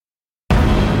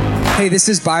Hey, this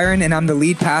is Byron, and I'm the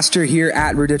lead pastor here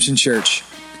at Redemption Church.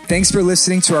 Thanks for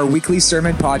listening to our weekly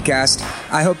sermon podcast.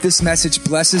 I hope this message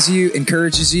blesses you,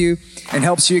 encourages you, and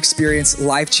helps you experience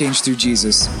life change through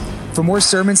Jesus. For more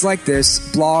sermons like this,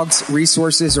 blogs,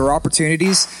 resources, or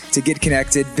opportunities to get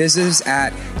connected, visit us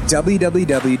at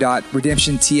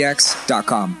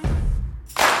www.redemptiontx.com.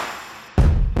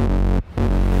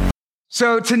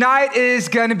 So tonight is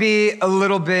going to be a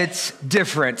little bit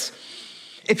different.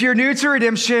 If you're new to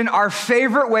Redemption, our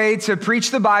favorite way to preach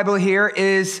the Bible here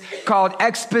is called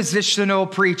expositional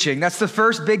preaching. That's the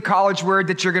first big college word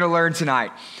that you're going to learn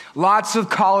tonight. Lots of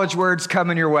college words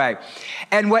coming your way.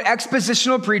 And what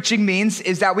expositional preaching means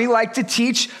is that we like to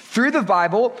teach through the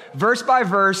Bible, verse by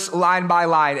verse, line by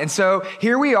line. And so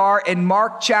here we are in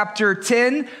Mark chapter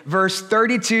 10, verse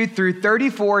 32 through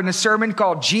 34 in a sermon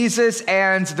called Jesus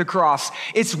and the Cross.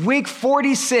 It's week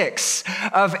 46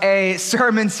 of a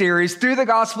sermon series through the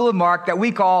Gospel of Mark that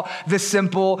we call the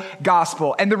Simple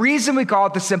Gospel. And the reason we call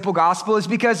it the Simple Gospel is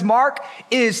because Mark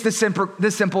is the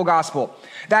simple gospel.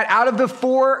 That out of the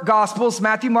four Gospels,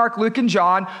 Matthew, Mark, Luke, and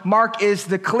John, Mark is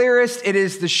the clearest, it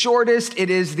is the shortest,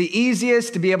 it is the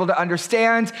easiest to be able to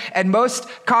understand, and most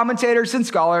commentators and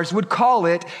scholars would call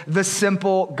it the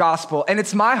simple gospel. And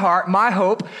it's my heart, my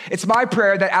hope, it's my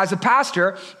prayer that as a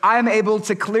pastor, I am able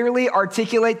to clearly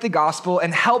articulate the gospel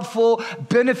in helpful,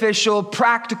 beneficial,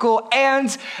 practical,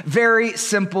 and very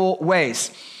simple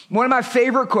ways. One of my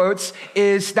favorite quotes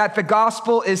is that the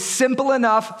gospel is simple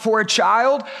enough for a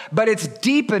child, but it's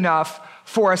deep enough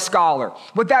for a scholar.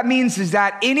 What that means is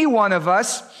that any one of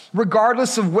us,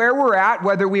 regardless of where we're at,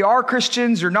 whether we are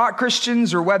Christians or not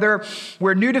Christians, or whether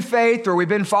we're new to faith or we've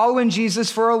been following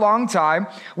Jesus for a long time,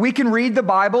 we can read the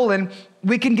Bible and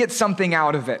we can get something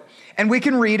out of it. And we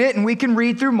can read it and we can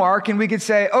read through Mark and we can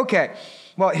say, okay,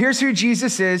 well, here's who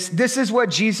Jesus is. This is what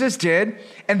Jesus did.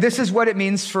 And this is what it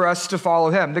means for us to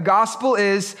follow him. The gospel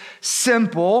is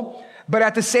simple, but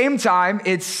at the same time,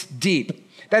 it's deep.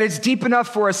 That it's deep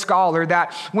enough for a scholar,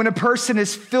 that when a person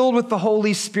is filled with the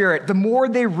Holy Spirit, the more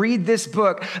they read this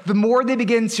book, the more they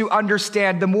begin to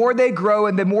understand, the more they grow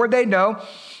and the more they know.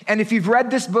 And if you've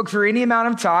read this book for any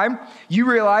amount of time,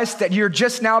 you realize that you're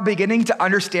just now beginning to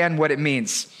understand what it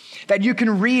means. That you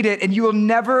can read it and you will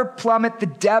never plummet the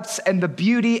depths and the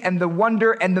beauty and the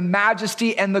wonder and the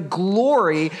majesty and the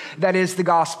glory that is the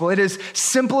gospel. It is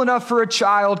simple enough for a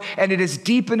child and it is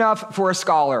deep enough for a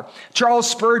scholar. Charles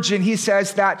Spurgeon, he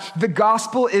says that the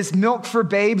gospel is milk for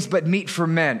babes, but meat for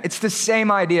men. It's the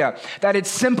same idea, that it's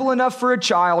simple enough for a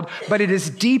child, but it is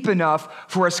deep enough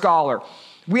for a scholar.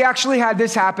 We actually had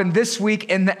this happen this week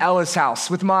in the Ellis house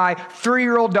with my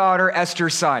 3-year-old daughter,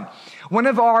 Esther's son. One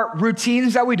of our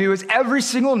routines that we do is every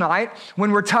single night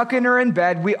when we're tucking her in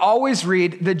bed, we always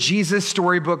read the Jesus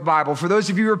Storybook Bible. For those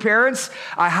of you who are parents,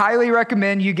 I highly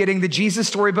recommend you getting the Jesus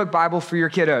Storybook Bible for your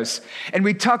kiddos. And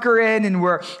we tuck her in and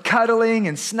we're cuddling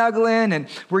and snuggling and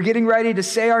we're getting ready to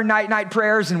say our night-night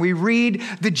prayers and we read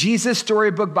the Jesus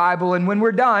Storybook Bible. And when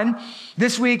we're done,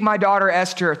 this week, my daughter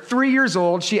Esther, 3 years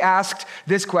old, she asked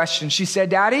this question. She said,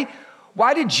 "Daddy,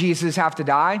 why did Jesus have to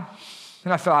die?"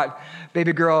 And I thought,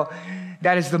 baby girl,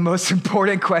 that is the most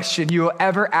important question you will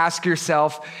ever ask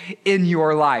yourself in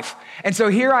your life. And so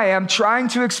here I am trying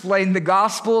to explain the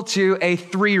gospel to a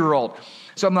 3-year-old.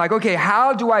 So I'm like, okay,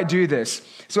 how do I do this?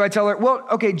 So I tell her, well,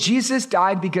 okay, Jesus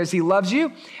died because he loves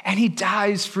you and he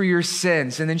dies for your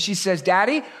sins. And then she says,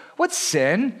 "Daddy, what's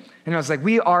sin?" And I was like,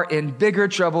 we are in bigger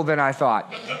trouble than I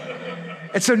thought.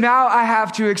 And so now I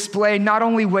have to explain not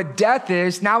only what death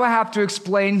is, now I have to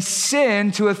explain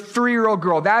sin to a 3-year-old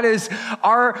girl. That is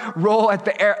our role at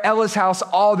the Ellis house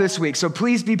all this week. So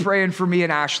please be praying for me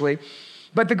and Ashley.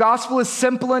 But the gospel is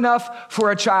simple enough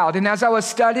for a child. And as I was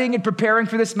studying and preparing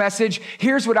for this message,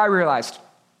 here's what I realized,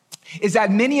 is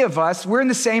that many of us, we're in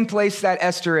the same place that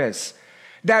Esther is.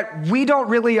 That we don't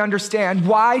really understand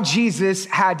why Jesus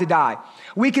had to die.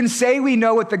 We can say we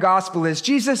know what the gospel is.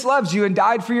 Jesus loves you and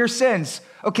died for your sins.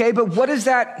 Okay, but what does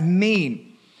that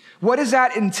mean? What does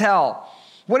that entail?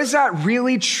 What does that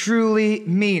really, truly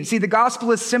mean? See, the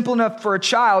gospel is simple enough for a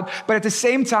child, but at the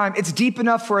same time, it's deep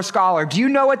enough for a scholar. Do you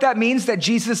know what that means, that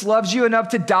Jesus loves you enough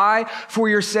to die for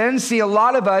your sins? See, a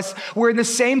lot of us, we're in the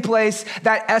same place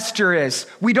that Esther is.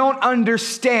 We don't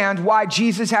understand why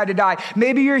Jesus had to die.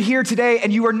 Maybe you're here today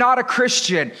and you are not a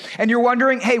Christian, and you're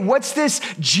wondering, hey, what's this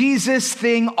Jesus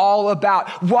thing all about?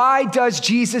 Why does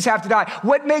Jesus have to die?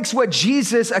 What makes what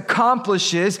Jesus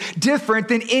accomplishes different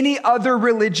than any other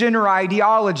religion or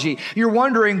ideology? You're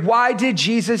wondering, why did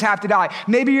Jesus have to die?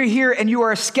 Maybe you're here and you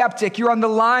are a skeptic. You're on the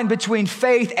line between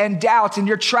faith and doubt, and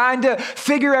you're trying to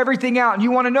figure everything out. And you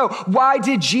want to know, why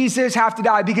did Jesus have to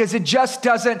die? Because it just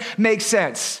doesn't make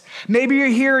sense. Maybe you're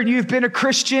here and you've been a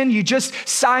Christian, you just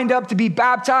signed up to be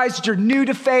baptized, you're new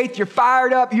to faith, you're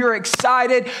fired up, you're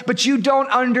excited, but you don't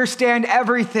understand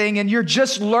everything and you're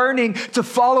just learning to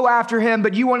follow after him,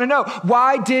 but you want to know,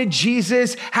 why did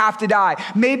Jesus have to die?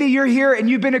 Maybe you're here and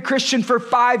you've been a Christian for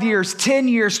 5 years, 10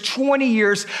 years, 20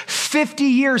 years, 50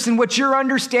 years, and what you're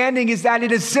understanding is that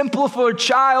it is simple for a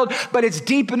child, but it's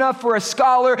deep enough for a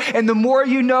scholar, and the more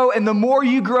you know and the more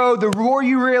you grow, the more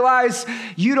you realize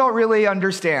you don't really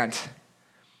understand.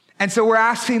 And so we're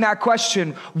asking that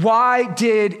question, why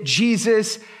did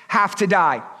Jesus have to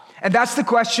die? And that's the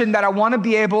question that I want to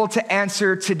be able to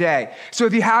answer today. So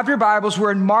if you have your Bibles,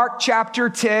 we're in Mark chapter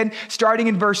 10, starting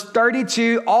in verse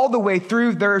 32, all the way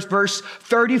through verse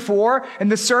 34.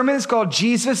 And the sermon is called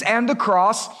Jesus and the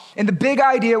Cross. And the big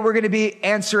idea we're going to be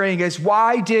answering is,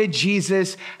 why did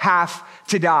Jesus have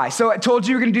to die? So I told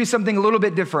you we're going to do something a little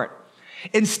bit different.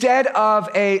 Instead of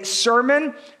a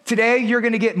sermon, today you're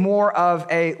going to get more of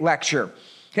a lecture.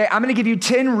 Okay, I'm going to give you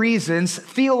 10 reasons,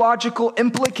 theological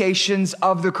implications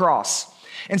of the cross.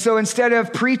 And so instead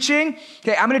of preaching,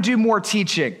 okay, I'm going to do more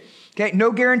teaching. Okay,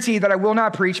 no guarantee that I will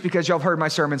not preach because y'all have heard my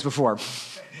sermons before.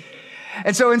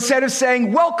 And so instead of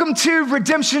saying, welcome to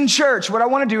Redemption Church, what I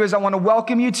want to do is I want to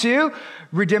welcome you to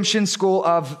Redemption School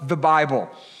of the Bible.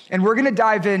 And we're going to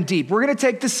dive in deep. We're going to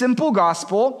take the simple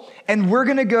gospel and we're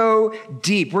going to go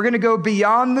deep. We're going to go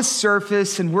beyond the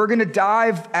surface and we're going to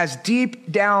dive as deep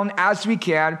down as we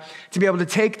can to be able to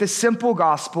take the simple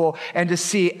gospel and to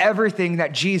see everything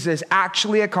that Jesus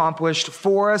actually accomplished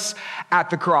for us at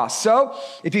the cross. So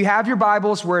if you have your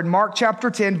Bibles, we're in Mark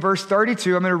chapter 10, verse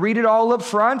 32. I'm going to read it all up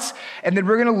front and then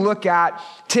we're going to look at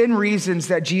 10 reasons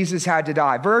that Jesus had to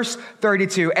die. Verse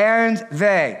 32, and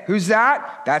they, who's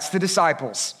that? That's the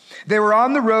disciples. They were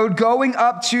on the road going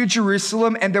up to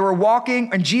Jerusalem and they were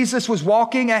walking, and Jesus was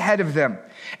walking ahead of them,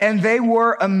 and they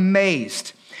were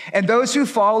amazed. And those who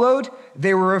followed,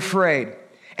 they were afraid.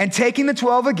 And taking the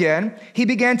 12 again, he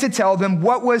began to tell them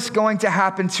what was going to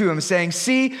happen to him, saying,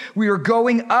 see, we are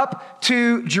going up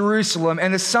to Jerusalem,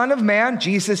 and the Son of Man,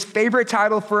 Jesus' favorite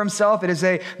title for himself, it is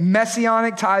a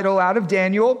messianic title out of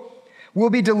Daniel, will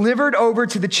be delivered over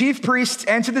to the chief priests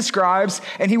and to the scribes,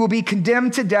 and he will be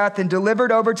condemned to death and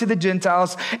delivered over to the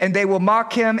Gentiles, and they will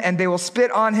mock him, and they will spit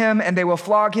on him, and they will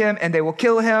flog him, and they will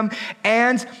kill him,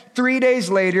 and 3 days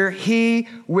later he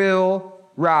will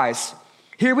rise.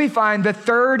 Here we find the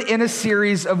third in a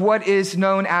series of what is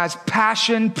known as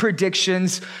passion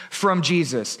predictions from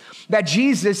Jesus. That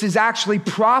Jesus is actually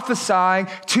prophesying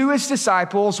to his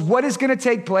disciples what is going to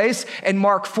take place in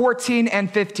Mark 14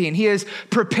 and 15. He is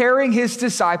preparing his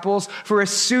disciples for a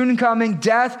soon coming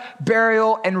death,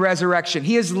 burial, and resurrection.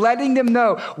 He is letting them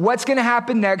know what's going to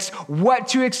happen next, what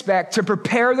to expect, to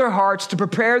prepare their hearts, to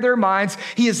prepare their minds.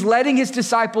 He is letting his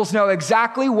disciples know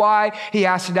exactly why he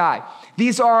has to die.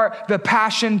 These are the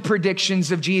passion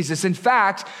predictions of Jesus. In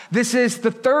fact, this is the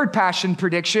third passion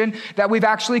prediction that we've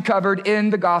actually covered in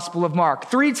the Gospel of Mark.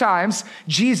 3 times,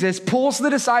 Jesus pulls the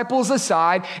disciples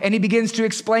aside and he begins to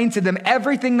explain to them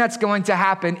everything that's going to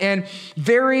happen in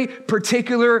very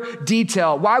particular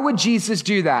detail. Why would Jesus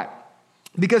do that?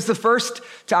 Because the first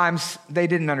times they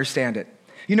didn't understand it.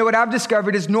 You know what I've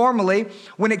discovered is normally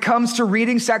when it comes to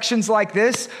reading sections like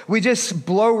this, we just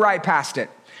blow right past it.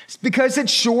 Because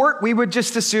it's short, we would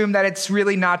just assume that it's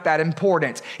really not that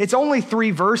important. It's only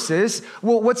 3 verses.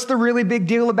 Well, what's the really big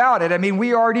deal about it? I mean,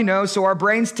 we already know, so our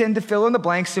brains tend to fill in the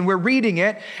blanks, and we're reading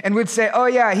it, and we'd say, oh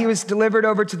yeah, he was delivered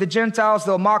over to the Gentiles.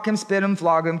 They'll mock him, spit him,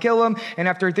 flog him, kill him, and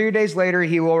after 3 days later,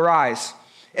 he will rise.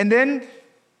 And then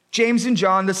James and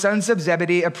John, the sons of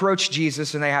Zebedee, approached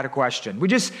Jesus, and they had a question. We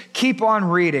just keep on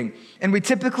reading, and we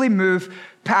typically move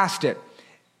past it.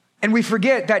 And we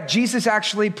forget that Jesus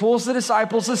actually pulls the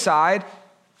disciples aside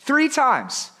 3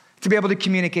 times to be able to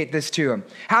communicate this to them.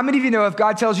 How many of you know if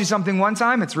God tells you something 1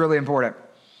 time, it's really important?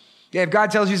 Yeah, if God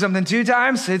tells you something 2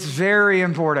 times, it's very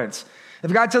important.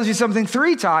 If God tells you something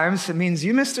 3 times, it means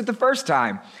you missed it the first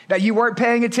time, that you weren't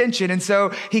paying attention. And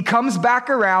so he comes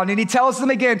back around and he tells them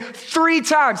again 3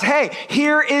 times, hey,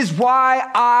 here is why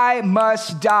I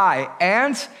must die.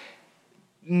 And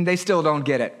they still don't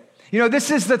get it. You know,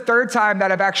 this is the 3rd time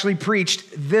that I've actually preached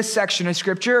this section of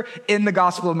scripture in the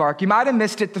Gospel of Mark. You might have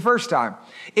missed it the first time.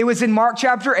 It was in Mark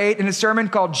chapter 8 in a sermon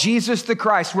called Jesus the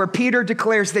Christ, where Peter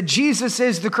declares that Jesus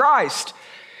is the Christ.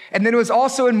 And then it was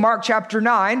also in Mark chapter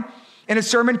 9 in a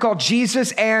sermon called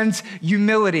Jesus and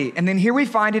Humility. And then here we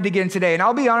find it again today. And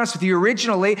I'll be honest with you,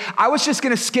 originally, I was just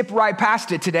going to skip right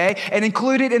past it today and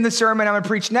include it in the sermon I'm going to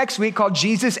preach next week called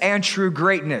Jesus and True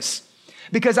Greatness.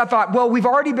 because I thought, well, we've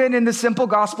already been in the simple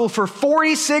gospel for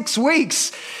 46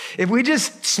 weeks. If we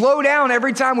just slow down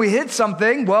every time we hit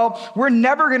something, well, we're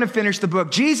never going to finish the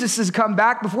book. Jesus has come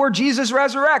back before Jesus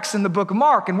resurrects in the book of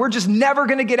Mark, and we're just never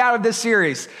going to get out of this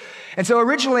series. And so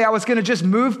originally I was going to just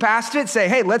move past it, say,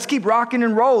 hey, let's keep rocking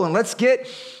and rolling. Let's get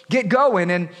going.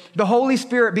 And the Holy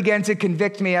Spirit began to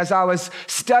convict me as I was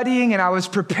studying and I was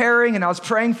preparing and I was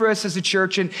praying for us as a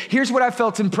church. And here's what I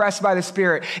felt impressed by the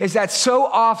Spirit is that so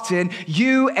often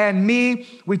you and me,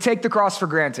 we take the cross for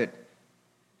granted.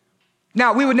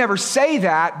 Now, we would never say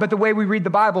that, but the way we read the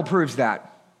Bible proves that.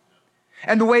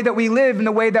 And the way that we live and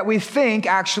the way that we think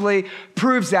actually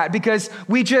proves that, because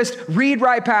we just read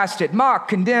right past it. Mocked,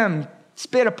 condemned,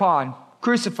 spit upon,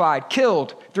 crucified,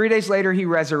 killed. 3 days later, he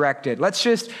resurrected. Let's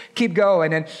just keep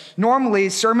going. And normally,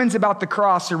 sermons about the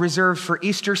cross are reserved for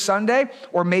Easter Sunday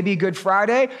or maybe Good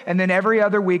Friday. And then every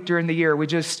other week during the year, we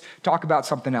just talk about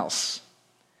something else.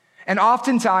 And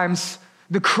oftentimes,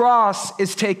 the cross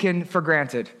is taken for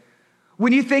granted.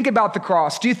 When you think about the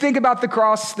cross, do you think about the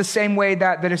cross the same way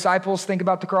that the disciples think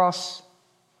about the cross?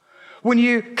 When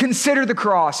you consider the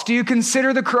cross, do you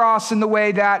consider the cross in the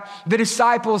way that the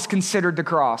disciples considered the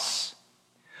cross?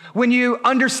 When you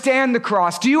understand the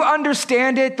cross, do you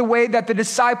understand it the way that the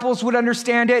disciples would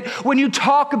understand it? When you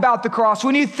talk about the cross,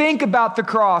 when you think about the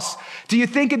cross, do you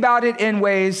think about it in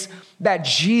ways that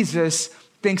Jesus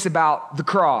thinks about the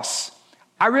cross?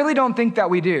 I really don't think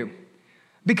that we do.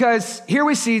 Because here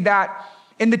we see that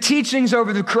in the teachings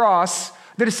over the cross,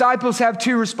 the disciples have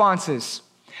two responses.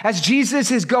 As Jesus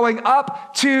is going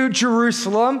up to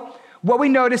Jerusalem, what we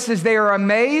notice is they are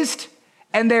amazed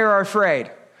and they are afraid.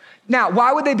 Now,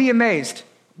 why would they be amazed?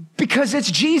 Because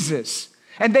it's Jesus.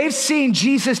 And they've seen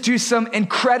Jesus do some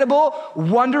incredible,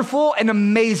 wonderful, and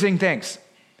amazing things.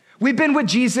 We've been with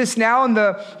Jesus now in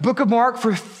the book of Mark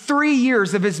for 3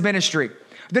 years of his ministry.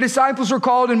 The disciples were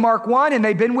called in Mark 1, and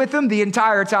they've been with him the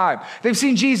entire time. They've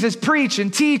seen Jesus preach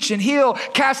and teach and heal,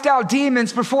 cast out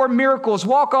demons, perform miracles,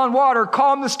 walk on water,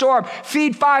 calm the storm,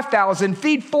 feed 5,000,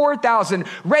 feed 4,000,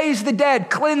 raise the dead,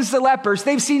 cleanse the lepers.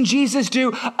 They've seen Jesus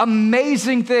do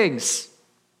amazing things.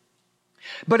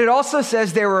 But it also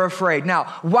says they were afraid. Now,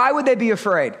 why would they be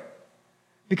afraid?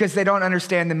 Because they don't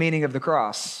understand the meaning of the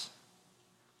cross.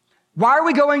 Why are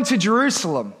we going to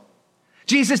Jerusalem?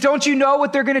 Jesus, don't you know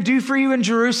what they're going to do for you in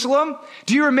Jerusalem?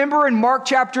 Do you remember in Mark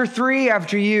chapter 3,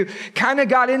 after you kind of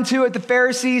got into it, the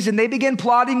Pharisees, and they began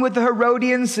plotting with the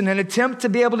Herodians in an attempt to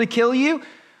be able to kill you?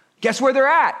 Guess where they're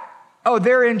at? Oh,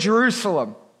 they're in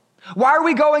Jerusalem. Why are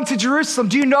we going to Jerusalem?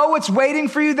 Do you know what's waiting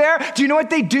for you there? Do you know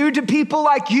what they do to people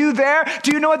like you there?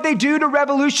 Do you know what they do to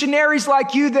revolutionaries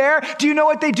like you there? Do you know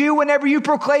what they do whenever you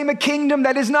proclaim a kingdom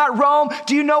that is not Rome?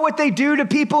 Do you know what they do to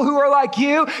people who are like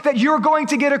you? That you're going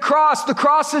to get a cross. The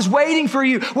cross is waiting for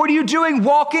you. What are you doing?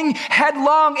 Walking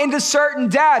headlong into certain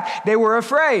death. They were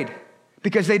afraid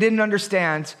because they didn't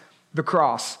understand the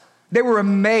cross. They were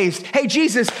amazed. Hey,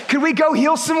 Jesus, could we go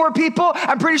heal some more people?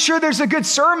 I'm pretty sure there's a good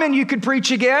sermon you could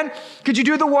preach again. Could you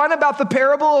do the one about the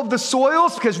parable of the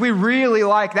soils? Because we really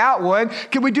like that one.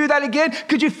 Could we do that again?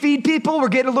 Could you feed people? We're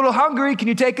getting a little hungry. Can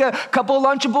you take a couple of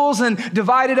Lunchables and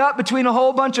divide it up between a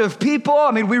whole bunch of people?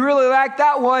 I mean, we really like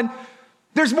that one.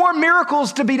 There's more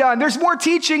miracles to be done. There's more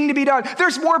teaching to be done.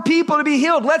 There's more people to be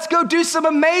healed. Let's go do some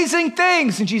amazing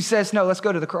things. And Jesus says, no, let's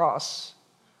go to the cross.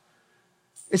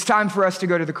 It's time for us to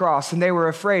go to the cross. And they were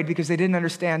afraid because they didn't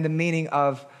understand the meaning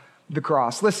of the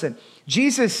cross. Listen,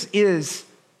 Jesus is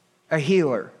a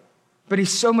healer, but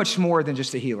he's so much more than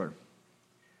just a healer.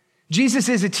 Jesus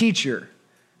is a teacher,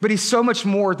 but he's so much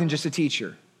more than just a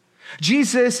teacher.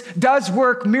 Jesus does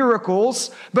work miracles,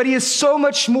 but he is so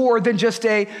much more than just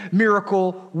a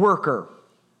miracle worker.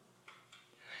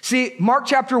 See, Mark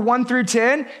chapter 1 through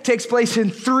 10 takes place in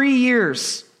 3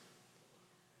 years.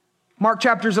 Mark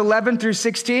chapters 11 through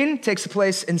 16 takes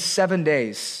place in 7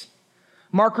 days.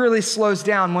 Mark really slows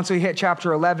down once we hit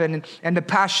chapter 11, and the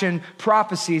passion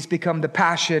prophecies become the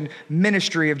passion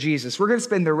ministry of Jesus. We're going to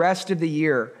spend the rest of the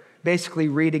year basically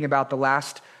reading about the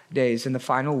last days in the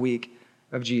final week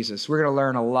of Jesus. We're going to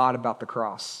learn a lot about the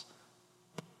cross.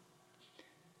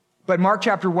 But Mark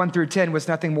chapter 1 through 10 was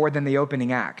nothing more than the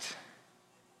opening act.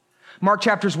 Mark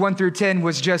chapters 1 through 10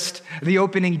 was just the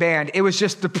opening band. It was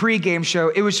just the pregame show.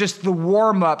 It was just the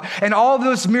warm-up. And all of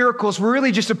those miracles were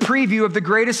really just a preview of the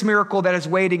greatest miracle that is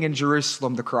waiting in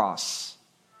Jerusalem, the cross.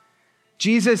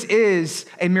 Jesus is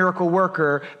a miracle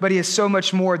worker, but he is so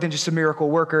much more than just a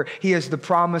miracle worker. He is the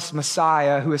promised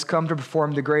Messiah who has come to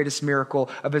perform the greatest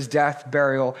miracle of his death,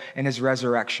 burial, and his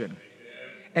resurrection.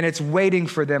 And it's waiting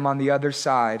for them on the other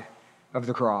side of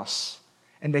the cross.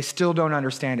 and they still don't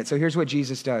understand it. So here's what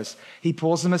Jesus does. He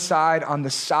pulls them aside on the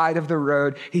side of the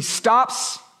road. He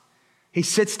stops, he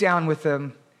sits down with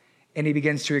them, and he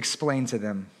begins to explain to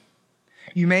them.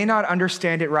 You may not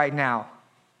understand it right now,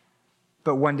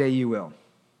 but one day you will.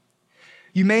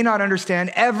 You may not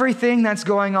understand everything that's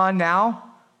going on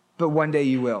now, but one day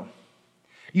you will.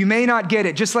 You may not get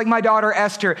it, just like my daughter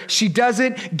Esther. She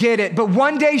doesn't get it, but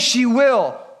one day she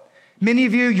will. Many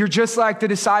of you, you're just like the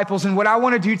disciples, and what I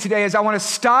want to do today is I want to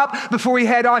stop before we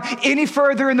head on any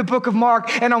further in the book of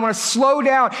Mark, and I want to slow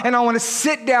down, and I want to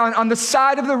sit down on the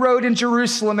side of the road in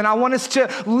Jerusalem, and I want us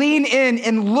to lean in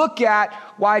and look at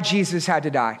why Jesus had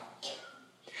to die.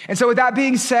 And so with that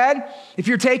being said, if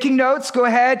you're taking notes, go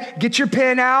ahead, get your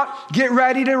pen out, get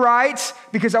ready to write,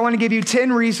 because I want to give you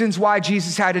 10 reasons why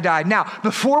Jesus had to die. Now,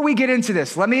 before we get into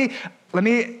this, let me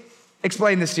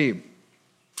explain this to you.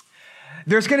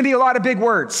 There's going to be a lot of big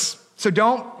words, so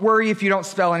don't worry if you don't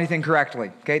spell anything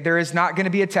correctly, okay? There is not going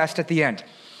to be a test at the end,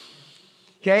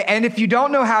 okay? And if you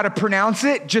don't know how to pronounce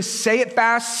it, just say it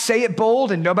fast, say it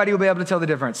bold, and nobody will be able to tell the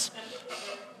difference.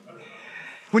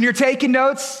 When you're taking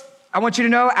notes, I want you to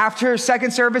know after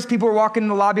second service, people were walking in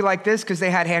the lobby like this because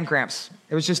they had hand cramps.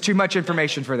 It was just too much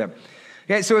information for them.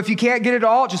 Okay, so if you can't get it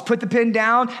all, just put the pen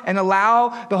down and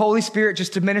allow the Holy Spirit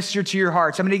just to minister to your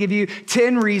hearts. I'm going to give you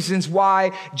 10 reasons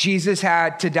why Jesus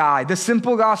had to die. The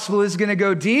simple gospel is going to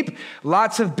go deep.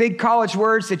 Lots of big college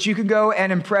words that you can go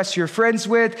and impress your friends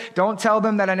with. Don't tell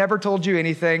them that I never told you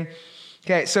anything.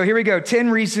 Okay, so here we go. 10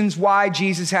 reasons why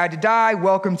Jesus had to die.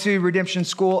 Welcome to Redemption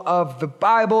School of the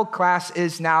Bible. Class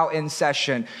is now in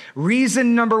session.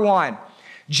 Reason number 1,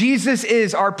 Jesus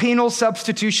is our penal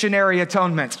substitutionary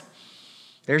atonement.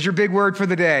 There's your big word for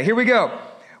the day. Here we go.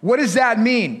 What does that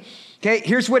mean? Okay,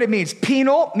 here's what it means.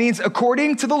 Penal means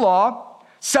according to the law.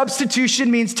 Substitution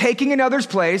means taking another's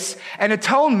place, and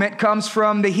atonement comes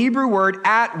from the Hebrew word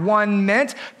at one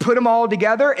meant. Put them all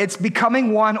together, it's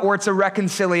becoming one, or it's a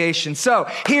reconciliation. So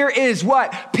here is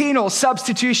what penal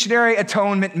substitutionary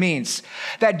atonement means.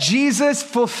 That Jesus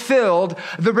fulfilled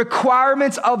the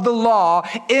requirements of the law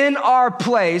in our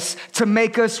place to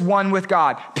make us one with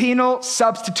God. Penal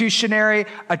substitutionary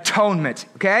atonement,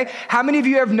 okay? How many of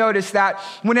you have noticed that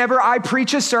whenever I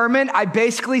preach a sermon, I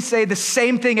basically say the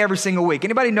same thing every single week?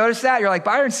 Anybody notice that? You're like,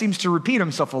 Byron seems to repeat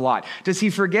himself a lot. Does he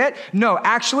forget? No,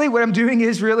 actually, what I'm doing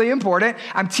is really important.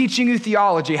 I'm teaching you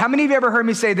theology. How many of you ever heard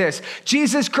me say this?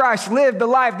 Jesus Christ lived the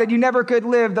life that you never could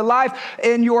live, the life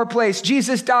in your place.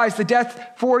 Jesus dies, the death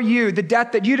for you, the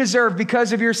death that you deserve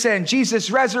because of your sin. Jesus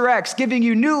resurrects, giving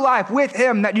you new life with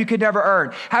him that you could never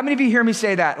earn. How many of you hear me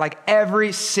say that like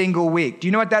every single week? Do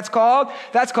you know what that's called?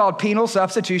 That's called penal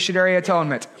substitutionary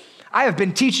atonement. I have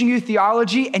been teaching you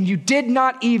theology and you did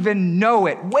not even know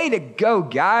it. Way to go,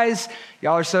 guys.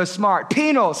 Y'all are so smart.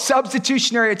 Penal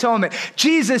substitutionary atonement.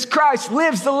 Jesus Christ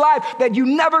lives the life that you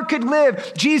never could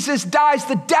live. Jesus dies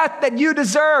the death that you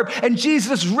deserve. And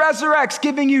Jesus resurrects,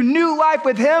 giving you new life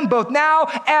with him both now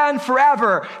and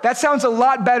forever. That sounds a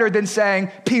lot better than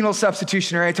saying penal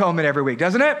substitutionary atonement every week,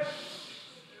 doesn't it?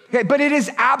 Okay, but it is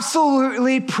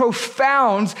absolutely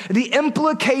profound, the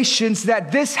implications that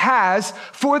this has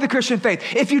for the Christian faith.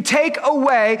 If you take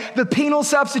away the penal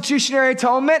substitutionary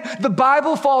atonement, the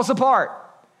Bible falls apart.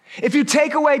 If you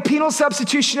take away penal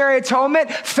substitutionary atonement,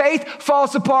 faith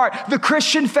falls apart. The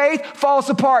Christian faith falls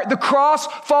apart. The cross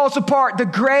falls apart. The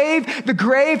grave,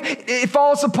 it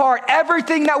falls apart.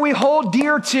 Everything that we hold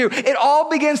dear to, it all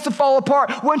begins to fall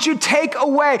apart. Once you take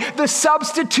away the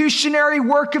substitutionary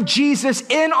work of Jesus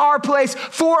in our place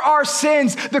for our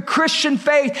sins, the Christian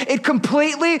faith, it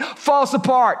completely falls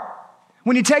apart.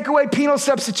 When you take away penal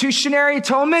substitutionary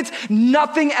atonement,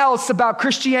 nothing else about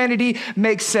Christianity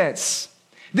makes sense.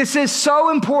 This is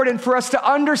so important for us to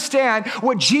understand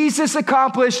what Jesus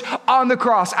accomplished on the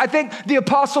cross. I think the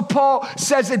Apostle Paul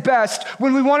says it best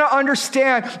when we want to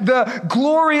understand the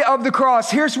glory of the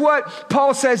cross. Here's what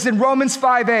Paul says in Romans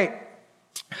 5:8.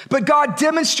 But God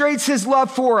demonstrates his love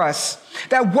for us,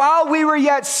 that while we were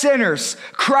yet sinners,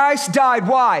 Christ died.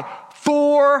 Why?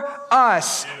 For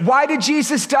us. Why did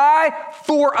Jesus die?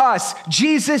 For us.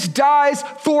 Jesus dies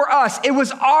for us. It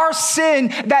was our sin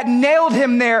that nailed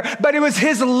him there, but it was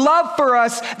his love for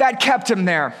us that kept him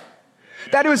there.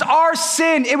 That it was our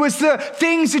sin. It was the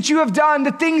things that you have done,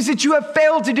 the things that you have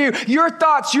failed to do, your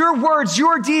thoughts, your words,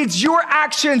 your deeds, your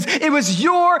actions. It was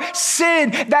your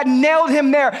sin that nailed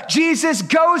him there. Jesus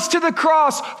goes to the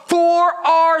cross for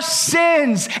our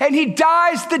sins, and he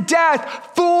dies the death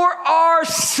for our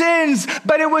sins.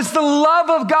 But it was the love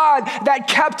of God that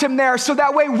kept him there, so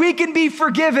that way we can be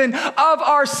forgiven of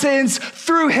our sins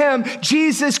through him.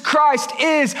 Jesus Christ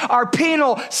is our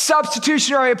penal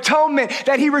substitutionary atonement,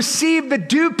 that he received the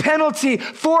due penalty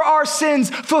for our sins,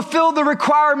 fulfill the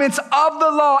requirements of the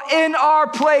law in our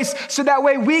place, so that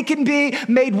way we can be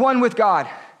made one with God.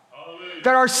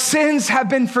 That our sins have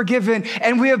been forgiven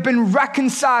and we have been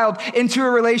reconciled into a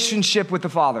relationship with the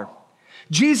Father.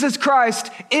 Jesus Christ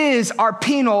is our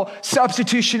penal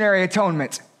substitutionary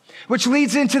atonement, which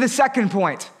leads into the second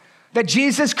point, that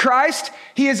Jesus Christ,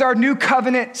 he is our new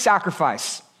covenant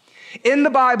sacrifice. In the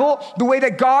Bible, the way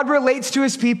that God relates to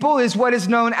his people is what is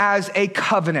known as a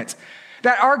covenant.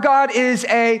 That our God is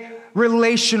a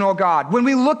relational God. When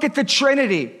we look at the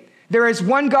Trinity, there is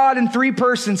one God in three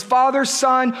persons, Father,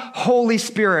 Son, Holy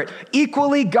Spirit,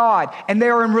 equally God, and they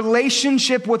are in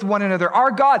relationship with one another.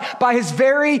 Our God, by his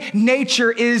very nature,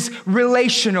 is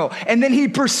relational, and then he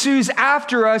pursues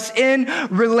after us in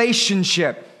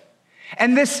relationship.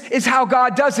 And this is how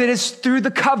God does it, is through the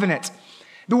covenant.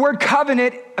 The word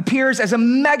covenant appears as a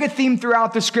mega theme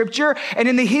throughout the scripture. And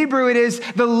in the Hebrew, it is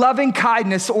the loving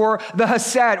kindness or the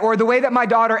hesed, or the way that my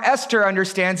daughter Esther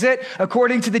understands it,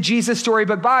 according to the Jesus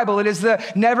Storybook Bible, it is the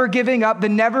never giving up, the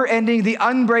never ending, the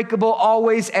unbreakable,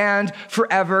 always and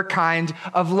forever kind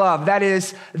of love. That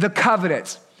is the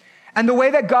covenant. And the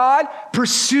way that God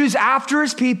pursues after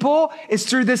his people is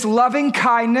through this loving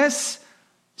kindness,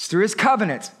 it's through his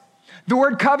covenant. The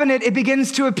word covenant, it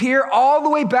begins to appear all the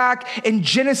way back in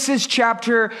Genesis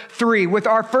chapter 3 with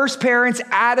our first parents,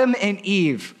 Adam and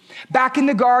Eve. Back in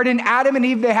the garden, Adam and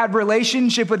Eve, they had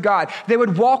relationship with God. They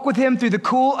would walk with him through the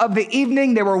cool of the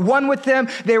evening. They were one with him.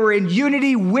 They were in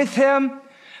unity with him.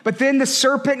 But then the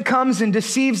serpent comes and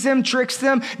deceives them, tricks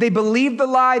them. They believe the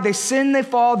lie. They sin, they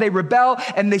fall, they rebel,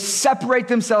 and they separate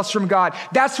themselves from God.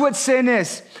 That's what sin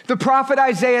is. The prophet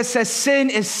Isaiah says sin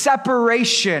is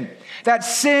separation. That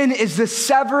sin is the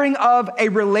severing of a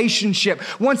relationship.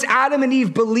 Once Adam and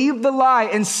Eve believed the lie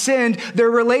and sinned,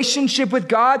 their relationship with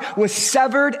God was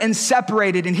severed and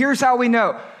separated. And here's how we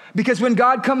know. Because when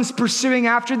God comes pursuing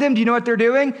after them, do you know what they're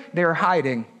doing? They're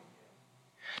hiding.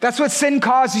 That's what sin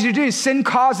causes you to do. Sin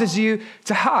causes you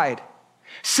to hide.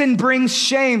 Sin brings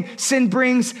shame. Sin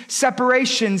brings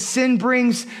separation. Sin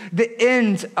brings the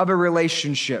end of a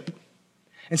relationship.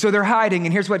 And so they're hiding.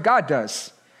 And here's what God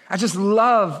does. I just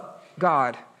love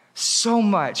God so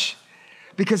much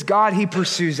because God, he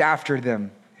pursues after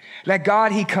them. That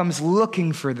God, he comes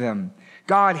looking for them.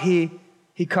 God, he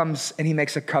comes and he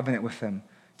makes a covenant with them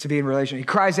to be in relation. He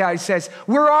cries out, he says,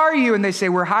 "Where are you?" And they say,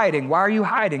 "We're hiding." Why are you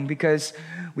hiding? Because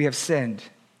we have sinned.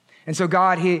 And so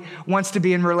God, he wants to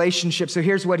be in relationship. So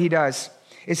here's what he does,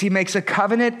 is he makes a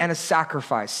covenant and a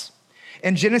sacrifice.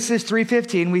 In Genesis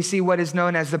 3:15, we see what is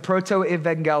known as the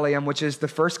proto-evangelium, which is the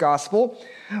first gospel,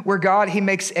 where God, he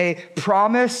makes a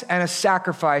promise and a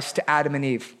sacrifice to Adam and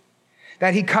Eve.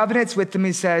 That he covenants with them.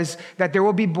 He says that there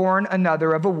will be born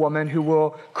another of a woman who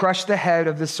will crush the head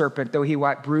of the serpent. Though he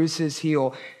might bruise his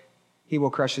heel, he will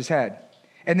crush his head.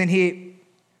 And then he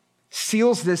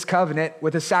seals this covenant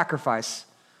with a sacrifice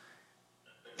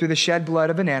through the shed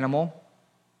blood of an animal,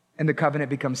 and the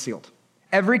covenant becomes sealed.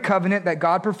 Every covenant that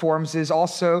God performs is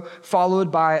also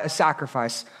followed by a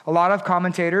sacrifice. A lot of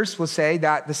commentators will say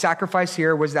that the sacrifice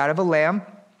here was that of a lamb,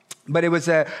 but it was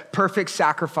a perfect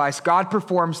sacrifice. God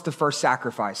performs the first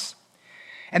sacrifice.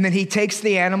 And then he takes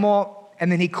the animal and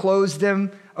then he clothes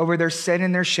them over their sin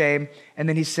and their shame, and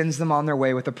then he sends them on their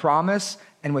way with a promise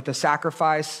and with a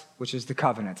sacrifice, which is the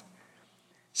covenant.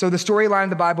 So the storyline of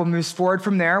the Bible moves forward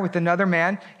from there with another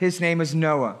man. His name is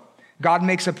Noah. God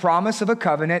makes a promise of a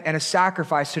covenant and a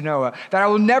sacrifice to Noah that I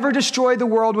will never destroy the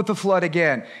world with a flood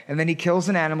again. And then he kills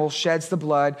an animal, sheds the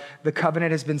blood. The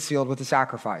covenant has been sealed with a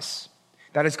sacrifice.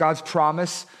 That is God's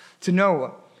promise to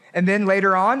Noah. And then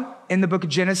later on in the book of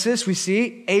Genesis, we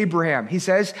see Abraham. He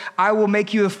says, "I will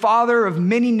make you the father of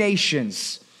many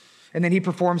nations." And then he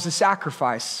performs the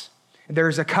sacrifice. There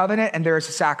is a covenant and there is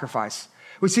a sacrifice.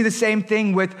 We see the same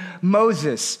thing with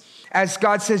Moses. As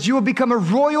God says, "You will become a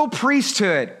royal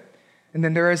priesthood." And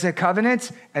then there is a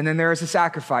covenant, and then there is a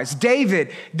sacrifice.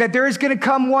 David, that there is going to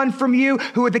come one from you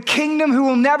who with a kingdom who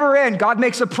will never end. God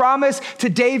makes a promise to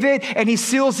David, and he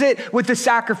seals it with the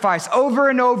sacrifice over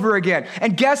and over again.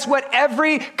 And guess what?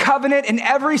 Every covenant and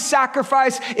every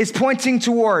sacrifice is pointing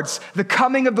towards the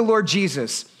coming of the Lord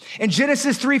Jesus. In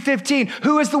Genesis 3:15,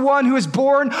 who is the one who is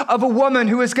born of a woman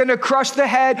who is going to crush the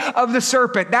head of the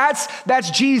serpent? That's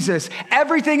Jesus.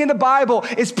 Everything in the Bible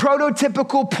is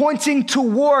prototypical, pointing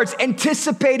towards,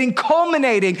 anticipating,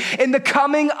 culminating in the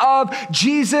coming of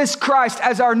Jesus Christ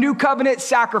as our new covenant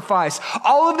sacrifice.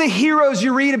 All of the heroes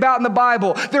you read about in the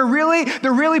Bible, they're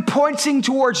really pointing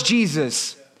towards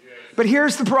Jesus. But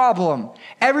here's the problem.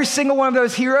 Every single one of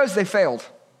those heroes, they failed.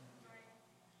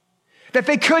 That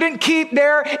they couldn't keep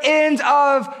their end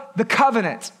of the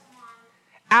covenant.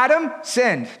 Adam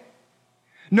sinned.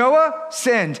 Noah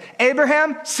sinned.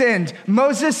 Abraham sinned.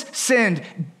 Moses sinned.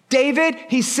 David,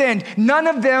 he sinned. None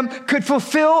of them could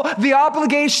fulfill the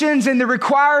obligations and the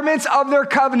requirements of their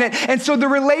covenant. And so the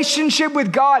relationship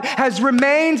with God has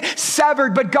remained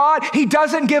severed. But God, he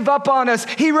doesn't give up on us.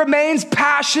 He remains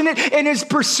passionate in his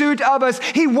pursuit of us.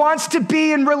 He wants to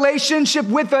be in relationship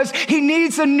with us. He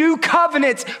needs a new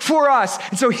covenant for us.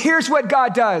 And so here's what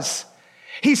God does.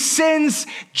 He sends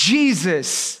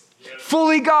Jesus,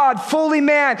 fully God, fully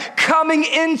man, coming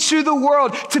into the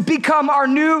world to become our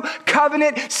new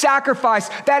covenant sacrifice.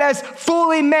 That as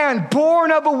fully man,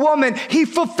 born of a woman, he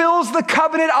fulfills the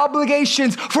covenant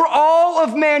obligations for all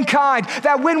of mankind.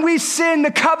 That when we sin,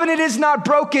 the covenant is not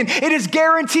broken. It is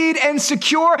guaranteed and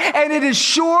secure, and it is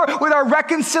sure with our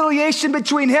reconciliation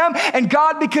between him and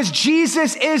God, because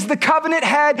Jesus is the covenant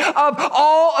head of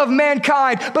all of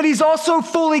mankind. But he's also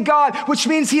fully God, which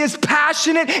means he is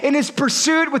passionate in his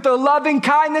pursuit with the loving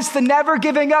kindness, the never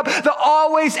giving up, the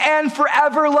always and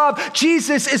forever love.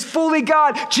 Jesus is fully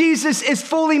God. Jesus is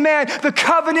fully man. The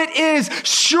covenant is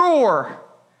sure.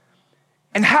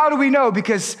 And how do we know?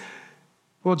 Because,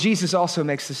 well, Jesus also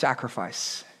makes the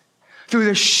sacrifice. Through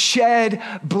the shed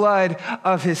blood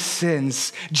of his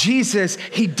sins. Jesus,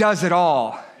 he does it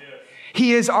all.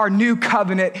 He is our new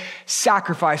covenant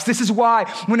sacrifice. This is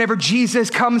why whenever Jesus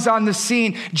comes on the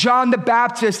scene, John the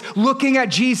Baptist looking at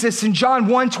Jesus in John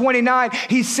 1:29,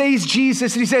 he sees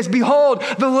Jesus and he says, "Behold,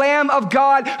 the Lamb of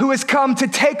God who has come to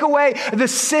take away the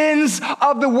sins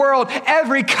of the world."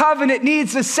 Every covenant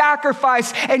needs a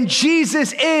sacrifice, and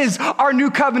Jesus is our new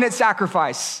covenant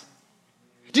sacrifice.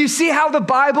 Do you see how the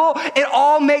Bible, it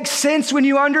all makes sense when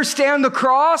you understand the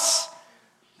cross?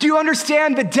 Do you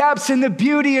understand the depths and the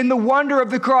beauty and the wonder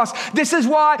of the cross? This is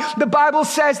why the Bible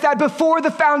says that before the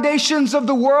foundations of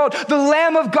the world, the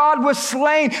Lamb of God was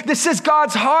slain. This is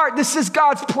God's heart. This is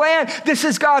God's plan. This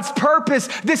is God's purpose.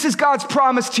 This is God's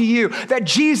promise to you, that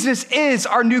Jesus is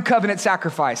our new covenant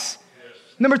sacrifice. Yes.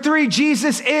 Number 3,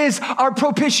 Jesus is our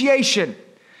propitiation.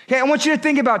 Okay, I want you to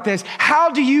think about this.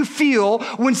 How do you feel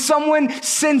when someone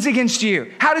sins against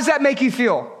you? How does that make you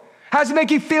feel? How does it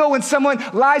make you feel when someone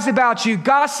lies about you,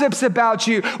 gossips about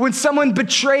you, when someone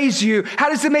betrays you? How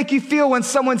does it make you feel when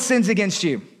someone sins against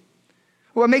you?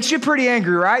 Well, it makes you pretty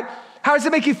angry, right? How does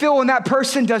it make you feel when that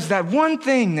person does that one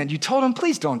thing that you told them,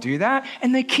 please don't do that,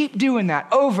 and they keep doing that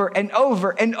over and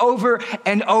over and over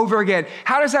and over again?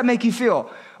 How does that make you feel?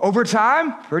 Over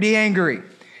time, pretty angry.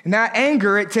 And that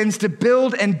anger, it tends to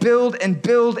build and build and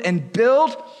build and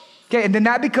build. Okay, and then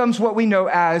that becomes what we know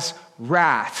as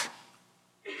wrath.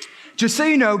 Just so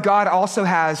you know, God also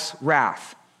has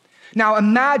wrath. Now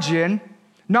imagine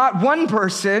not one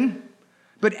person,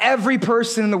 but every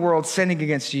person in the world sinning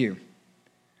against you.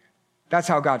 That's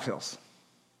how God feels.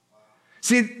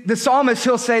 See, the psalmist,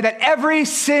 he'll say that every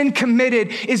sin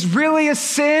committed is really a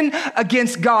sin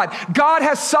against God. God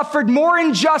has suffered more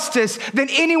injustice than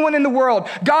anyone in the world.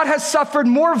 God has suffered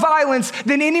more violence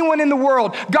than anyone in the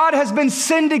world. God has been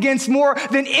sinned against more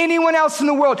than anyone else in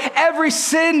the world. Every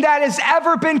sin that has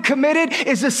ever been committed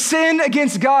is a sin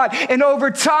against God. And over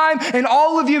time, in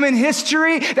all of human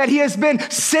history that he has been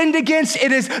sinned against,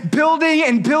 it is building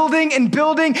and building and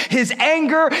building. His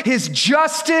anger, his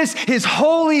justice, his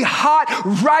holy, hot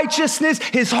righteousness,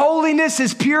 his holiness,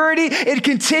 his purity, it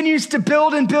continues to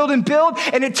build and build and build,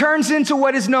 and it turns into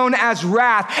what is known as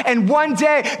wrath. And one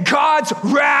day, God's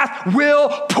wrath will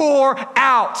pour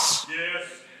out. Yes.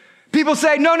 People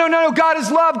say, no, God is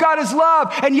love, God is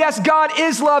love. And yes, God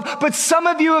is love, but some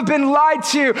of you have been lied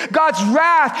to. God's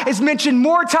wrath is mentioned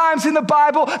more times in the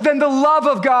Bible than the love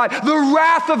of God. The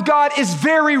wrath of God is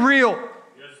very real.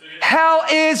 Hell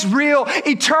is real.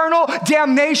 Eternal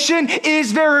damnation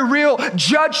is very real.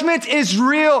 Judgment is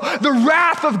real. The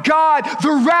wrath of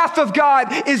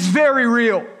God is very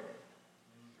real.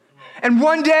 And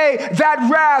one day that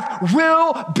wrath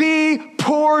will be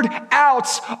poured out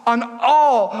on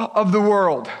all of the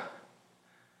world.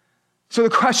 So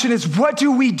the question is, what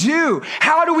do we do?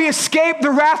 How do we escape the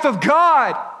wrath of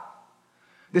God?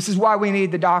 This is why we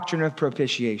need the doctrine of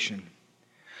propitiation.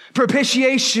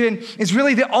 Propitiation is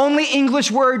really the only English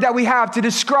word that we have to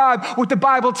describe what the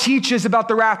Bible teaches about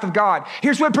the wrath of God.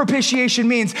 Here's what propitiation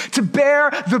means: to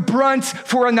bear the brunt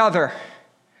for another.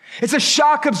 It's a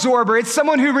shock absorber. It's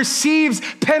someone who receives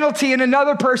penalty in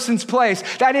another person's place.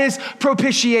 That is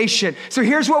propitiation. So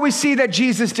here's what we see that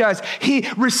Jesus does. He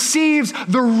receives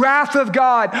the wrath of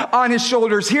God on his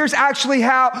shoulders. Here's actually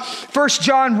how 1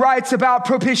 John writes about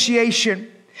propitiation.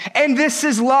 And this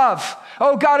is love.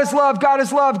 Oh, God is love, God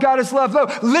is love, God is love. No,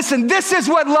 listen, this is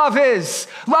what love is.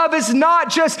 Love is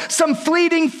not just some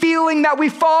fleeting feeling that we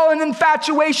fall in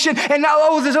infatuation and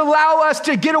just allow us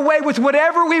to get away with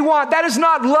whatever we want. That is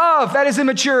not love. That is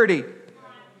immaturity.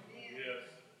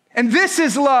 And this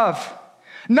is love.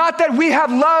 Not that we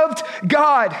have loved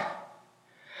God,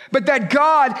 but that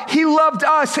God, he loved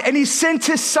us and he sent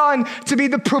his son to be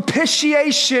the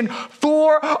propitiation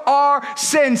for our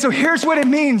sins. So here's what it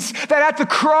means, that at the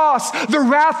cross, the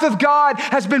wrath of God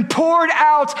has been poured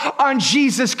out on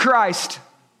Jesus Christ.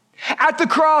 At the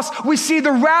cross, we see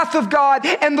the wrath of God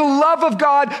and the love of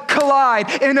God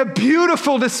collide in a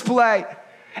beautiful display.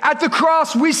 At the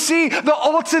cross, we see the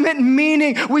ultimate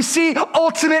meaning. We see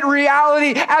ultimate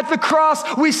reality. At the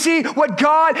cross, we see what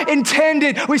God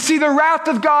intended. We see the wrath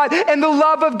of God and the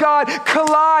love of God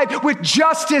collide with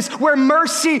justice, where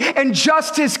mercy and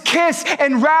justice kiss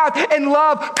and wrath and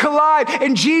love collide.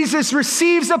 And Jesus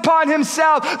receives upon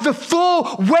himself the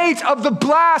full weight of the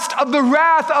blast of the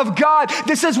wrath of God.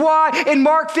 This is why in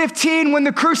Mark 15, when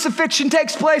the crucifixion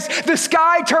takes place, the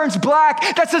sky turns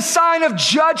black. That's a sign of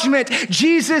judgment.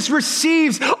 Jesus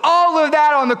receives all of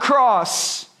that on the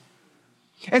cross.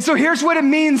 And so here's what it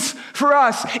means for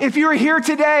us. If you're here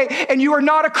today and you are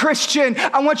not a Christian,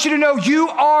 I want you to know you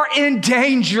are in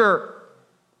danger.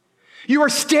 You are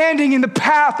standing in the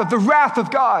path of the wrath of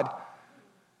God.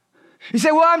 You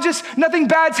say, well, nothing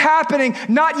bad's happening.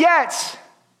 Not yet.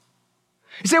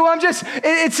 You say, well,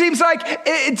 it seems like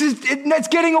it's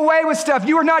getting away with stuff.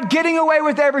 You are not getting away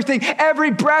with everything.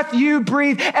 Every breath you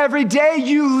breathe, every day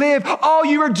you live, all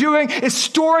you are doing is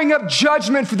storing up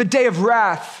judgment for the day of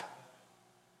wrath.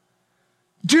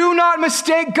 Do not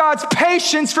mistake God's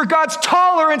patience for God's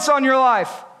tolerance on your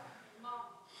life.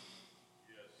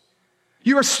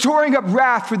 You are storing up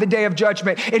wrath for the day of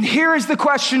judgment. And here is the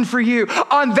question for you.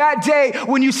 On that day,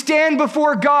 when you stand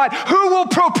before God, who will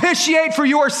propitiate for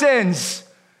your sins?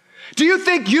 Do you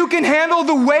think you can handle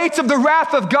the weight of the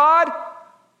wrath of God?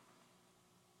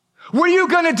 What are you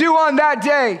going to do on that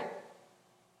day?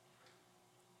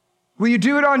 Will you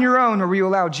do it on your own, or will you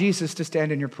allow Jesus to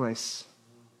stand in your place?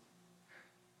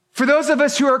 For those of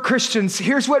us who are Christians,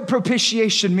 here's what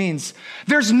propitiation means.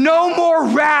 There's no more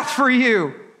wrath for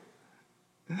you.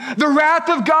 The wrath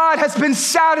of God has been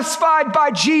satisfied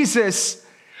by Jesus.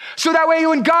 So that way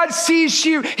when God sees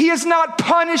you, he is not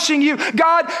punishing you.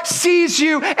 God sees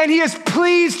you and he is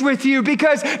pleased with you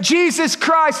because Jesus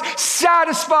Christ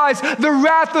satisfies the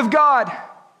wrath of God.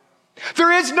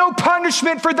 There is no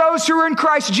punishment for those who are in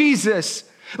Christ Jesus.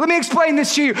 Let me explain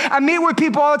this to you. I meet with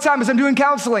people all the time as I'm doing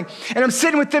counseling, and I'm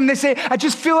sitting with them. They say, I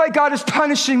just feel like God is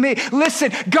punishing me.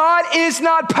 Listen, God is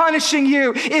not punishing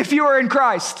you if you are in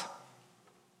Christ.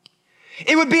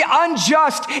 It would be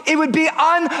unjust. It would be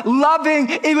unloving.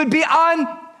 It would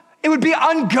be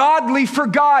ungodly for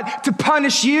God to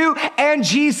punish you and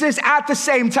Jesus at the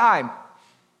same time.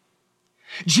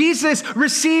 Jesus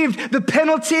received the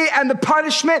penalty and the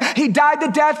punishment. He died the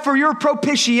death for your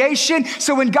propitiation.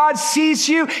 So when God sees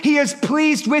you, he is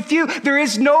pleased with you. There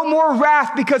is no more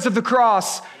wrath because of the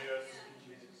cross.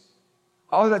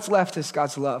 All that's left is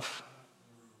God's love.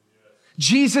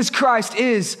 Jesus Christ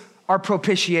is our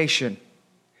propitiation.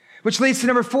 Which leads to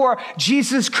number 4,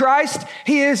 Jesus Christ,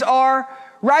 he is our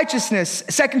righteousness.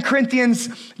 2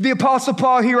 Corinthians, the Apostle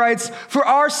Paul, he writes, for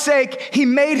our sake, he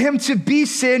made him to be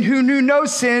sin who knew no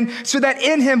sin, so that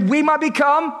in him we might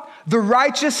become the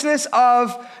righteousness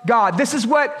of God. This is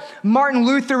what Martin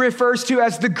Luther refers to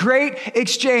as the great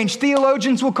exchange.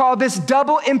 Theologians will call this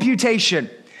double imputation.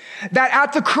 That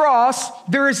at the cross,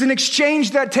 there is an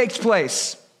exchange that takes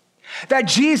place. That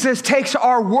Jesus takes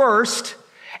our worst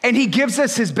and he gives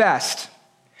us his best.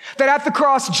 That at the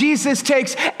cross, Jesus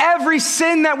takes every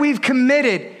sin that we've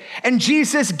committed and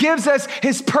Jesus gives us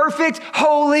his perfect,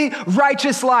 holy,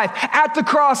 righteous life. At the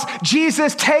cross,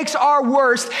 Jesus takes our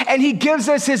worst and he gives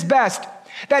us his best.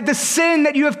 That the sin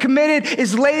that you have committed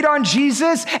is laid on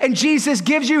Jesus and Jesus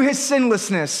gives you his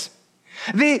sinlessness.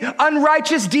 The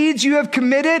unrighteous deeds you have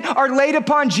committed are laid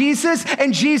upon Jesus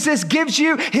and Jesus gives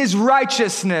you his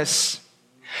righteousness.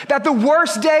 That the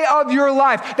worst day of your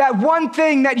life, that one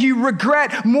thing that you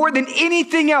regret more than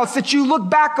anything else, that you look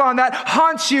back on, that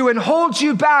haunts you and holds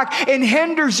you back and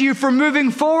hinders you from moving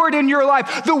forward in your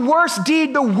life, the worst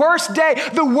deed, the worst day,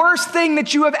 the worst thing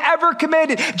that you have ever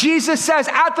committed, Jesus says,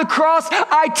 at the cross,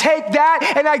 I take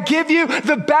that and I give you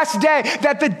the best day.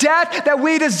 That the death that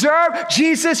we deserve,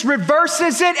 Jesus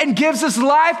reverses it and gives us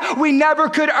life we never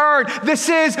could earn. This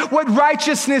is what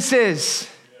righteousness is.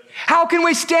 How can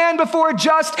we stand before a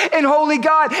just and holy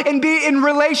God and be in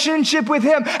relationship with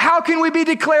him? How can we be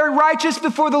declared righteous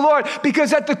before the Lord?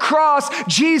 Because at the cross,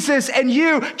 Jesus and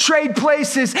you trade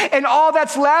places, and all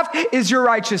that's left is your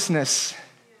righteousness.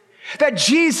 That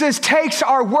Jesus takes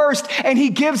our worst and he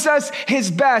gives us his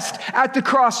best. At the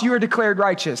cross, you are declared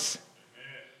righteous.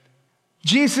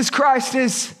 Jesus Christ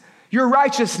is your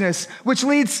righteousness, which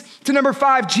leads to number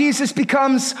 5, Jesus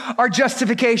becomes our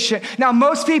justification. Now,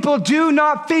 most people do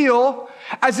not feel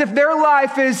as if their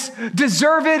life is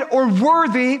deserved or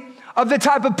worthy of the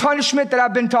type of punishment that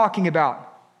I've been talking about.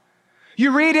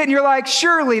 You read it and you're like,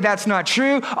 surely that's not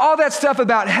true. All that stuff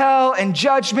about hell and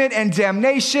judgment and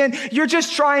damnation, you're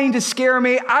just trying to scare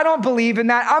me. I don't believe in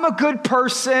that. I'm a good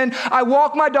person. I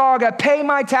walk my dog. I pay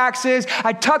my taxes.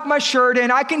 I tuck my shirt in.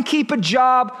 I can keep a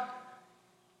job.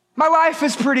 My life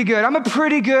is pretty good. I'm a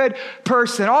pretty good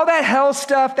person. All that hell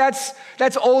stuff, that's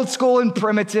old school and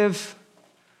primitive.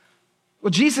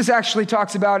 Well, Jesus actually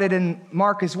talks about it in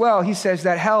Mark as well. He says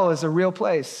that hell is a real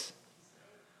place.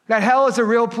 That hell is a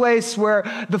real place where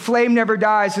the flame never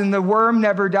dies and the worm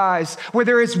never dies, where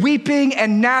there is weeping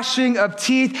and gnashing of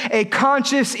teeth, a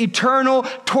conscious, eternal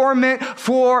torment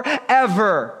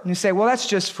forever. And you say, well, it's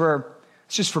just for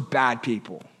bad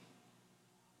people.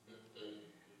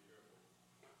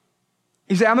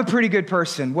 You say, I'm a pretty good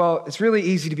person. Well, it's really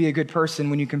easy to be a good person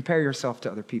when you compare yourself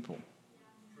to other people.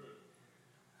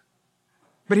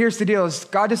 But here's the deal, is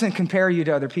God doesn't compare you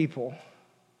to other people.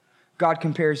 God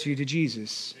compares you to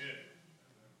Jesus.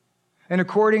 And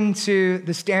according to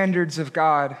the standards of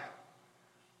God,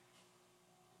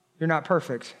 you're not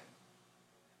perfect.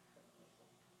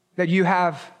 That you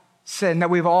have sinned, that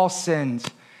we've all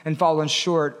sinned and fallen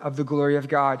short of the glory of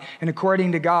God. And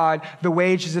according to God, the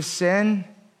wages of sin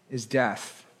is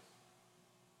death.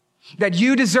 That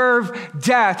you deserve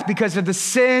death because of the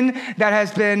sin that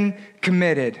has been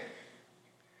committed.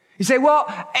 You say, well,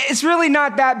 it's really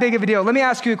not that big of a deal. Let me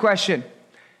ask you a question.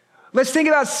 Let's think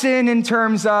about sin in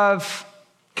terms of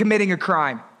committing a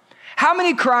crime. How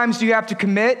many crimes do you have to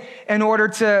commit in order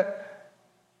to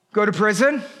go to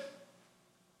prison?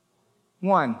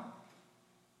 1.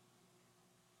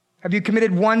 Have you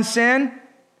committed 1 sin?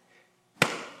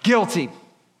 Guilty.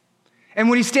 And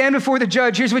when you stand before the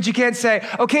judge, here's what you can't say.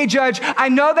 Okay, judge, I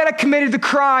know that I committed the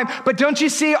crime, but don't you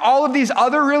see all of these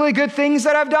other really good things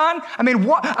that I've done?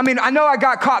 I know I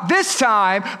got caught this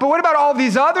time, but what about all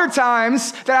these other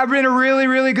times that I've been a really,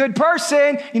 really good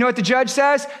person? You know what the judge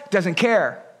says? Doesn't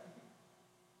care.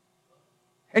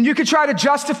 And you could try to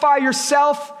justify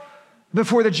yourself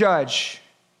before the judge.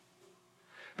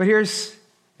 But here's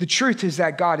the truth, is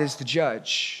that God is the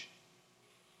judge.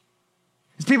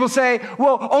 People say,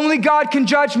 well, only God can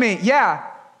judge me. Yeah,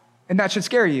 and that should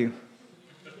scare you.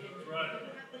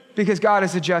 Because God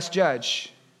is a just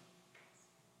judge.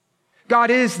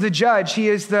 God is the judge. He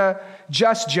is the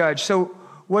just judge. So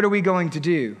what are we going to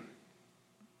do?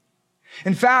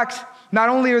 In fact, not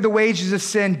only are the wages of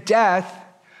sin death,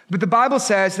 but the Bible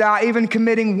says that even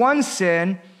committing 1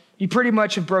 sin, you pretty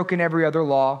much have broken every other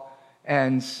law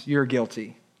and you're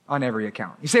guilty on every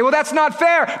account. You say, well, that's not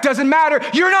fair. Doesn't matter.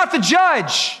 You're not the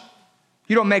judge.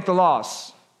 You don't make the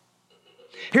laws.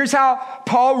 Here's how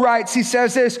Paul writes. He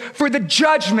says this, for the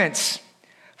judgments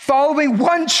following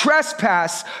 1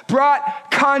 trespass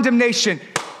brought condemnation.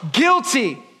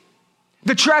 Guilty.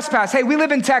 The trespass. Hey, we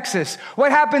live in Texas.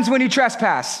 What happens when you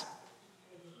trespass?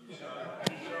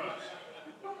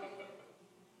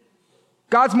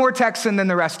 God's more Texan than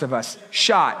the rest of us.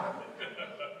 Shot.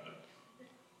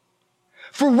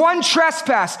 For 1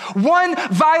 trespass, 1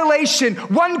 violation,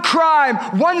 1 crime,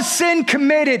 1 sin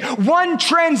committed, 1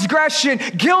 transgression,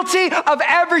 guilty of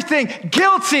everything,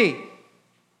 guilty.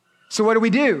 So what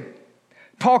do?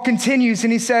 Paul continues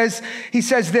and he says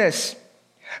this,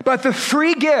 but the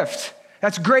free gift,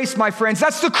 that's grace, my friends,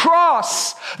 that's the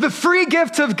cross, the free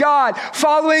gift of God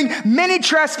following many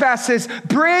trespasses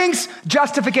brings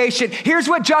justification. Here's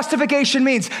what justification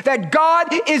means, that God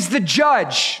is the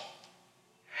judge.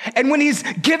 And when he's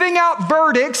giving out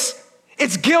verdicts,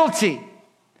 it's guilty.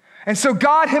 And so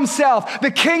God himself, the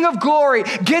King of glory,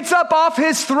 gets up off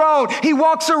his throne. He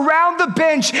walks around the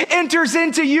bench, enters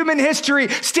into human history,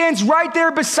 stands right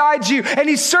there beside you, and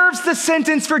he serves the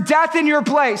sentence for death in your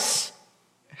place.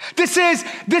 This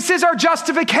is our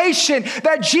justification,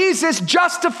 that Jesus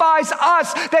justifies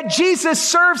us, that Jesus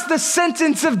serves the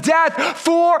sentence of death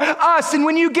for us. And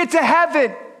when you get to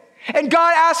heaven, and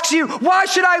God asks you, why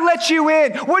should I let you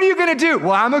in? What are you going to do?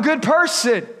 Well, I'm a good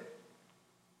person.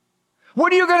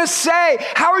 What are you going to say?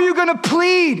 How are you going to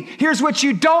plead? Here's what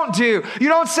you don't do. You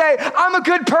don't say, I'm a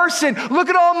good person. Look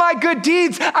at all my good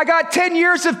deeds. I got 10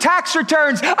 years of tax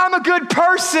returns. I'm a good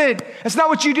person. That's not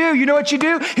what you do. You know what you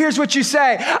do? Here's what you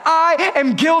say. I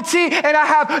am guilty and I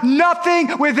have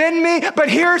nothing within me, but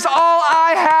here's all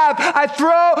I have. I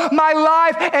throw my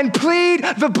life and plead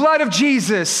the blood of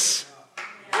Jesus.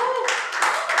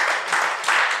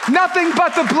 Nothing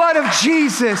but the blood of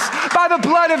Jesus. By the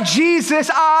blood of Jesus,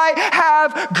 I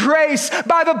have grace.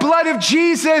 By the blood of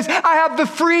Jesus, I have the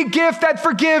free gift that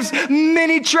forgives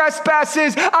many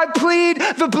trespasses. I plead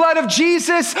the blood of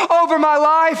Jesus over my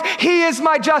life. He is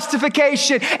my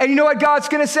justification. And you know what God's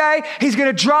going to say? He's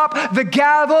going to drop the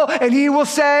gavel and he will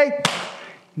say,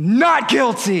 not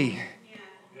guilty.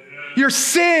 Your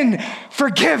sin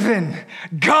forgiven,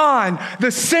 gone.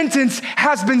 The sentence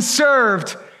has been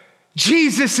served.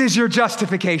 Jesus is your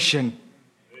justification.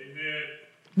 Amen.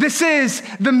 This is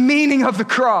the meaning of the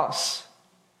cross,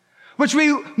 which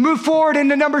we move forward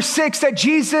into number 6, that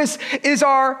Jesus is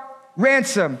our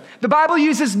ransom. The Bible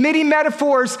uses many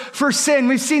metaphors for sin.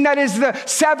 We've seen that is the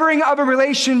severing of a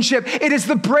relationship. It is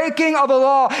the breaking of a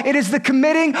law. It is the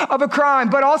committing of a crime.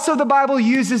 But also the Bible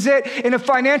uses it in a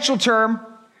financial term,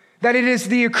 that it is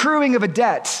the accruing of a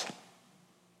debt.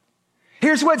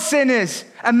 Here's what sin is.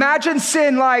 Imagine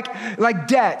sin like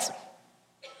debt.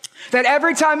 That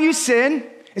every time you sin,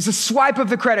 it's a swipe of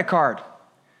the credit card.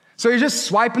 So you're just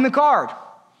swiping the card.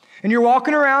 And you're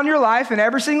walking around your life, and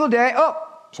every single day,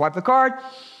 swipe the card.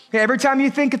 Okay, every time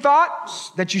you think a thought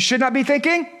that you should not be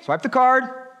thinking, swipe the card.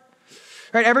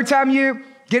 Right, every time you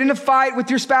get in a fight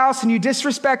with your spouse and you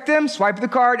disrespect them, swipe the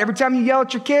card. Every time you yell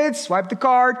at your kids, swipe the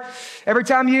card. Every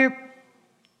time you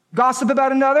gossip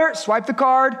about another, swipe the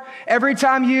card. Every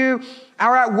time you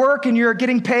are at work and you're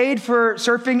getting paid for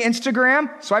surfing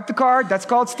Instagram, swipe the card. That's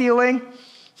called stealing.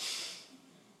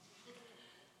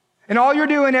 And all you're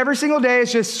doing every single day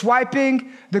is just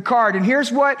swiping the card. And here's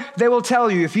what they will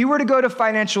tell you. If you were to go to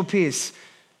Financial Peace,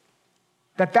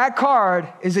 that card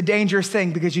is a dangerous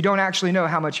thing because you don't actually know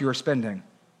how much you are spending.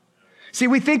 See,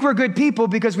 we think we're good people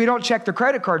because we don't check the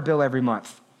credit card bill every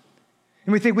month.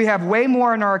 And we think we have way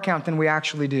more in our account than we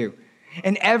actually do.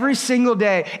 And every single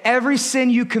day, every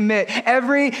sin you commit,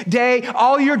 every day,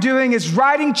 all you're doing is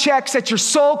writing checks that your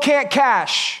soul can't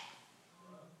cash.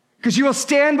 Because you will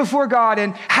stand before God,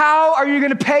 and how are you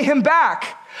going to pay him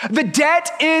back? The debt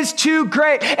is too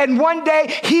great, and one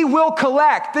day he will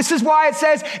collect. This is why it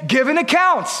says, give an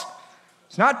account.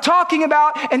 It's not talking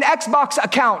about an Xbox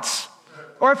account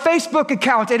or a Facebook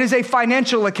account. It is a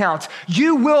financial account.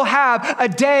 You will have a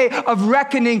day of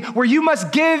reckoning where you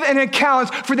must give an account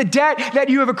for the debt that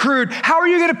you have accrued. How are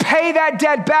you going to pay that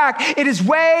debt back? It is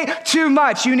way too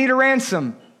much. You need a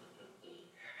ransom.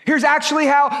 Here's actually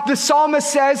how the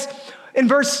psalmist says in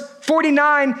verse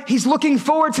 49, he's looking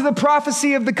forward to the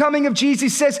prophecy of the coming of Jesus. He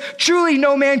says, truly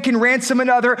no man can ransom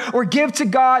another or give to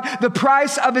God the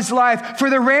price of his life, for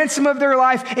the ransom of their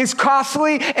life is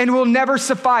costly and will never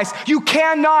suffice. You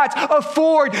cannot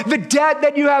afford the debt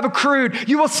that you have accrued.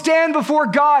 You will stand before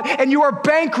God and you are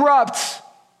bankrupt.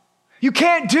 You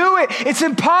can't do it. It's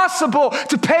impossible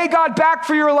to pay God back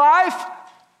for your life.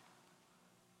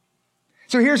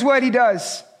 So here's what he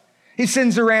does. He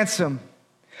sends a ransom.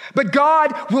 But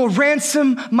God will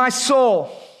ransom my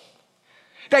soul.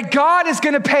 That God is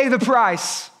going to pay the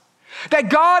price.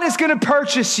 That God is going to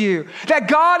purchase you. That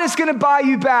God is going to buy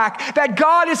you back. That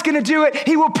God is going to do it.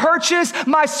 He will purchase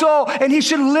my soul, and he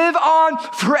should live on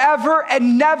forever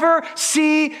and never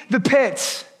see the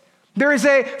pit. There is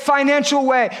a financial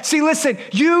way. See, listen,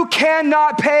 you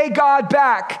cannot pay God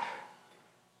back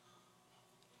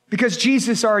because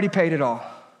Jesus already paid it all.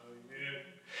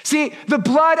 See, the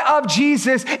blood of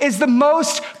Jesus is the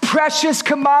most precious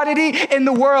commodity in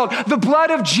the world. The blood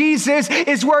of Jesus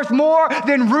is worth more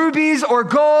than rubies or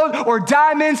gold or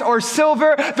diamonds or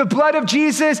silver. The blood of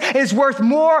Jesus is worth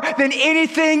more than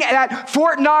anything that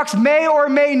Fort Knox may or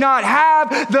may not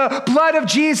have. The blood of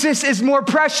Jesus is more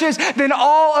precious than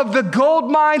all of the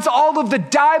gold mines, all of the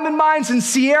diamond mines in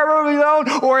Sierra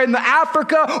Leone or in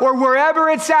Africa or wherever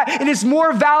it's at. It is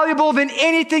more valuable than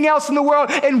anything else in the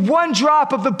world. And one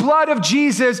drop of the blood of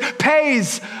Jesus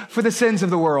pays for the sins of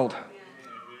the world.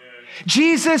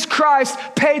 Jesus Christ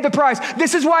paid the price.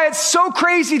 This is why it's so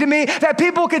crazy to me that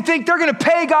people can think they're going to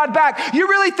pay God back. You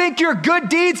really think your good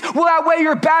deeds will outweigh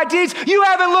your bad deeds? You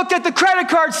haven't looked at the credit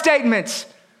card statements.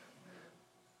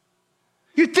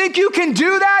 You think you can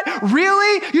do that?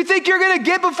 Really? You think you're going to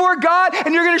get before God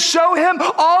and you're going to show him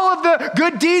all of the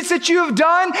good deeds that you have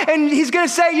done, and he's going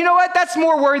to say, you know what? That's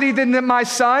more worthy than my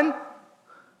son.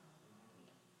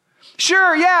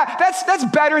 Sure, yeah, that's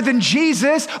better than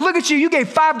Jesus. Look at you, you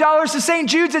gave $5 to St.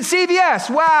 Jude's at CVS.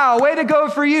 Wow, way to go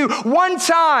for you. One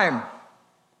time.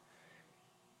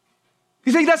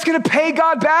 You think that's gonna pay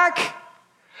God back?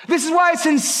 This is why it's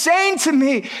insane to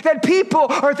me that people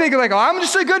are thinking like, oh, I'm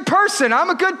just a good person. I'm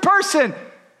a good person.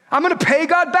 I'm gonna pay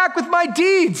God back with my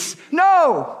deeds.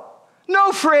 No,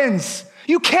 friends.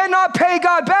 You cannot pay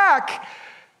God back.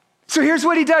 So here's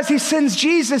what he does. He sends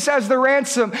Jesus as the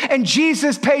ransom, and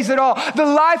Jesus pays it all. The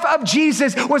life of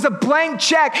Jesus was a blank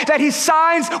check that he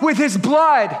signs with his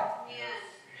blood.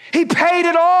 He paid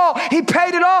it all. He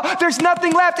paid it all. There's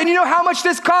nothing left. And you know how much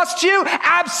this cost you?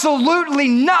 Absolutely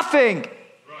nothing.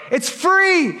 It's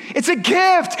free. It's a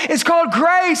gift. It's called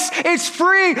grace. It's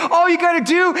free. All you got to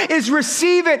do is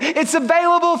receive it. It's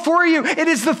available for you. It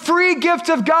is the free gift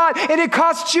of God, and it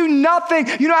costs you nothing.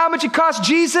 You know how much it cost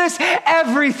Jesus?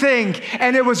 Everything.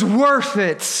 And it was worth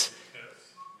it.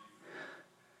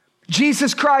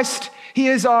 Jesus Christ, he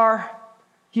is our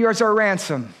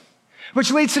ransom.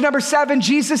 Which leads to number 7,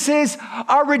 Jesus is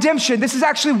our redemption. This is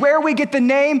actually where we get the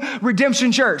name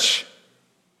Redemption Church.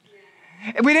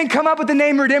 We didn't come up with the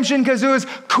name Redemption because it was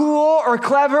cool or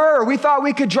clever, or we thought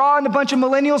we could draw in a bunch of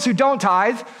millennials who don't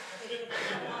tithe.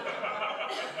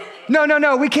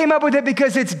 No. We came up with it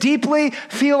because it's deeply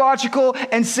theological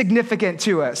and significant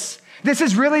to us. This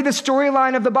is really the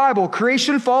storyline of the Bible: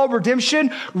 creation, fall,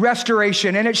 redemption,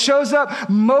 restoration. And it shows up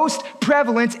most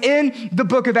prevalent in the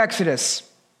book of Exodus.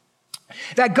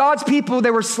 That God's people,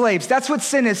 they were slaves. That's what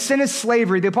sin is. Sin is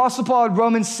slavery. The Apostle Paul in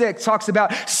Romans 6 talks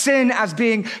about sin as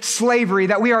being slavery,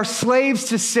 that we are slaves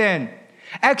to sin.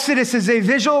 Exodus is a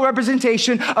visual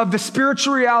representation of the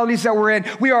spiritual realities that we're in.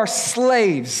 We are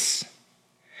slaves.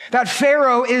 That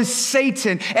Pharaoh is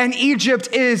Satan, and Egypt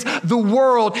is the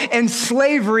world, and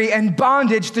slavery and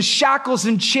bondage, the shackles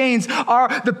and chains are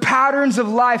the patterns of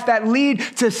life that lead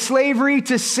to slavery,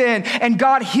 to sin. And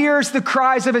God hears the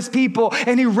cries of his people,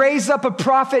 and he raised up a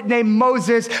prophet named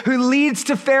Moses who leads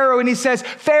to Pharaoh, and he says,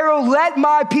 Pharaoh, let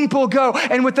my people go.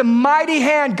 And with a mighty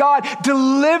hand, God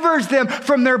delivers them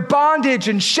from their bondage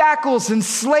and shackles and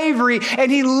slavery,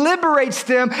 and he liberates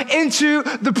them into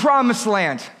the promised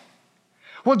land.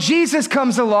 Well, Jesus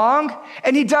comes along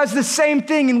and he does the same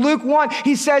thing. In Luke 1,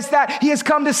 he says that he has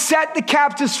come to set the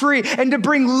captives free and to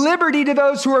bring liberty to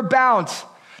those who are bound.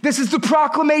 This is the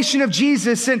proclamation of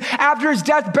Jesus. And after his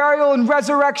death, burial, and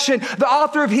resurrection, the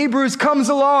author of Hebrews comes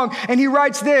along and he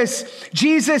writes this: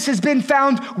 Jesus has been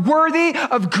found worthy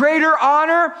of greater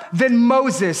honor than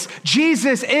Moses.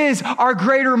 Jesus is our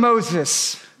greater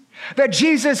Moses. That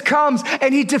Jesus comes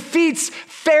and he defeats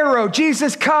Pharaoh.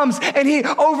 Jesus comes and he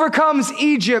overcomes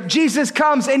Egypt. Jesus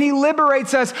comes and he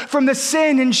liberates us from the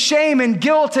sin and shame and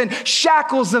guilt and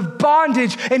shackles of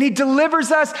bondage. And he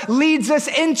delivers us, leads us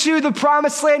into the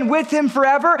promised land with him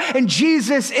forever. And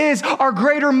Jesus is our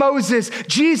greater Moses.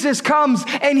 Jesus comes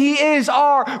and he is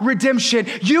our redemption.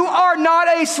 You are not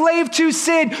a slave to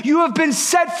sin. You have been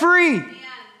set free. Yes.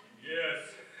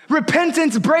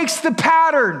 Repentance breaks the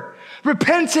pattern.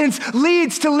 Repentance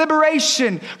leads to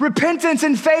liberation. Repentance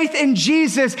and faith in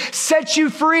Jesus sets you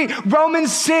free.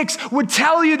 Romans 6 would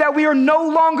tell you that we are no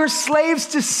longer slaves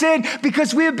to sin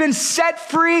because we have been set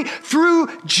free through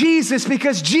Jesus,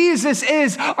 because Jesus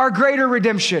is our greater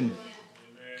redemption.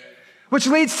 Amen. Which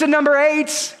leads to number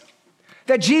 8,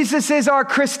 that Jesus is our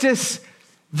Christus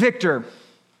Victor.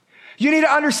 You need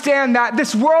to understand that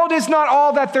this world is not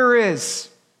all that there is.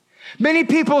 Many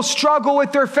people struggle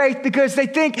with their faith because they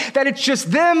think that it's just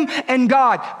them and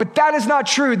God, but that is not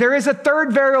true. There is a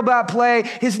third variable at play.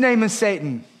 His name is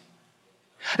Satan.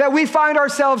 That we find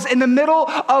ourselves in the middle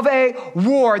of a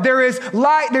war. There is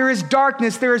light, there is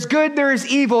darkness, there is good, there is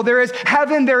evil, there is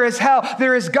heaven, there is hell,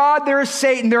 there is God, there is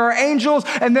Satan, there are angels,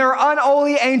 and there are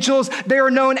unholy angels. They are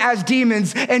known as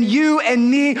demons. And you and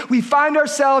me, we find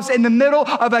ourselves in the middle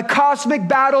of a cosmic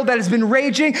battle that has been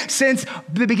raging since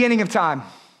the beginning of time.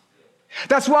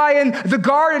 That's why in the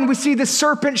garden we see the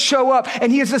serpent show up,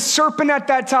 and he is a serpent at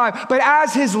that time. But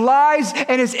as his lies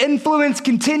and his influence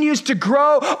continues to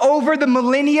grow over the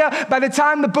millennia, by the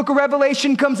time the book of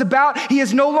Revelation comes about, he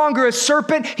is no longer a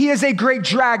serpent, he is a great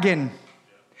dragon.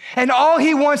 And all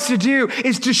he wants to do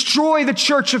is destroy the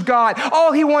church of God.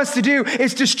 All he wants to do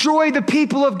is destroy the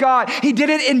people of God. He did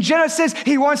it in Genesis.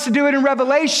 He wants to do it in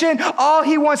Revelation. All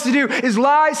he wants to do is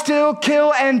lie, steal,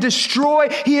 kill, and destroy.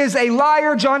 He is a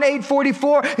liar, John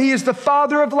 8:44. He is the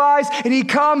father of lies, and he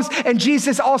comes, and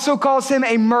Jesus also calls him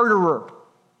a murderer.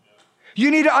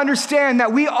 You need to understand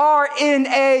that we are in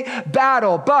a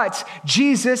battle, but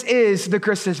Jesus is the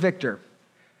Christus Victor.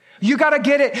 You got to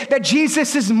get it, that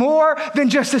Jesus is more than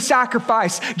just a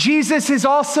sacrifice. Jesus is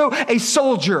also a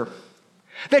soldier.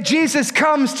 That Jesus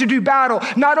comes to do battle.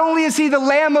 Not only is he the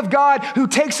Lamb of God who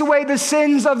takes away the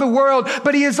sins of the world,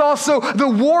 but he is also the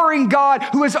warring God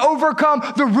who has overcome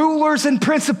the rulers and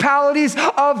principalities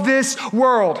of this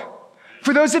world.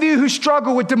 For those of you who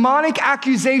struggle with demonic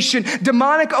accusation,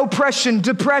 demonic oppression,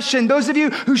 depression, those of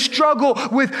you who struggle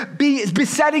with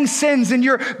besetting sins and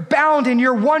you're bound and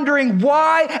you're wondering,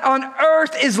 why on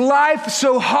earth is life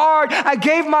so hard? I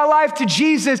gave my life to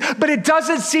Jesus, but it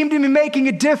doesn't seem to be making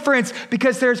a difference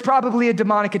because there's probably a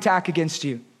demonic attack against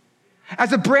you.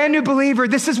 As a brand new believer,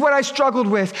 this is what I struggled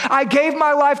with. I gave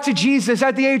my life to Jesus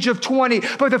at the age of 20.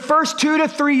 For the first 2 to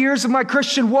 3 years of my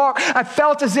Christian walk, I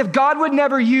felt as if God would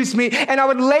never use me, and I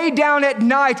would lay down at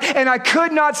night and I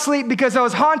could not sleep because I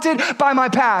was haunted by my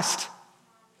past.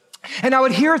 And I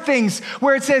would hear things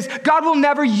where it says, God will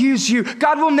never use you.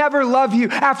 God will never love you.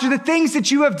 After the things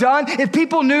that you have done, if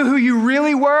people knew who you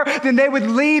really were, then they would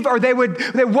leave or they'd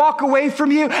walk away from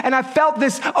you. And I felt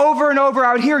this over and over.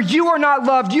 I would hear, you are not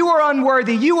loved. You are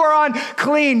unworthy. You are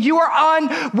unclean. You are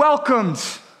unwelcomed.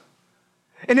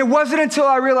 And it wasn't until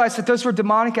I realized that those were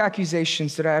demonic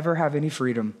accusations that I ever have any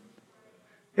freedom.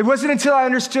 It wasn't until I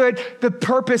understood the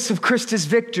purpose of Christus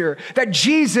Victor, that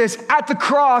Jesus at the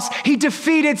cross, he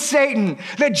defeated Satan,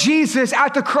 that Jesus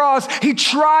at the cross, he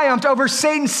triumphed over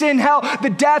Satan, sin, hell, the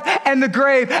death, and the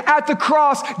grave. At the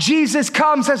cross, Jesus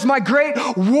comes as my great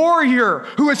warrior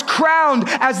who is crowned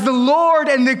as the Lord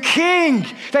and the King,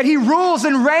 that he rules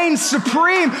and reigns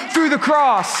supreme through the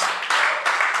cross.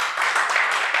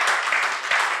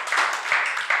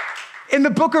 In the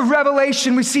book of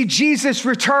Revelation, we see Jesus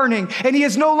returning, and he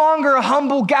is no longer a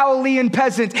humble Galilean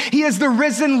peasant. He is the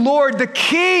risen Lord, the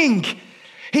King.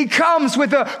 He comes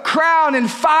with a crown and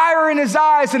fire in his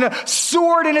eyes and a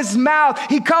sword in his mouth.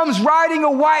 He comes riding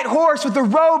a white horse with a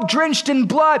robe drenched in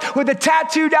blood, with a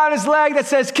tattoo down his leg that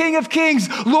says, King of Kings,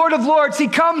 Lord of Lords. He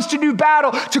comes to do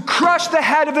battle, to crush the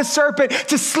head of the serpent,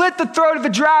 to slit the throat of the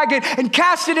dragon and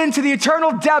cast it into the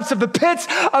eternal depths of the pits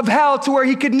of hell, to where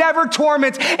he could never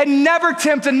torment and never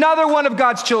tempt another one of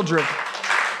God's children.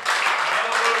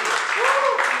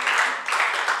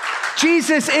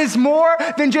 Jesus is more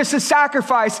than just a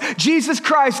sacrifice. Jesus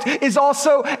Christ is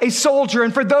also a soldier.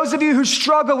 And for those of you who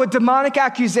struggle with demonic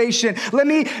accusation, let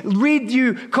me read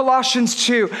you Colossians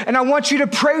 2. And I want you to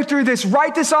pray through this.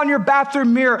 Write this on your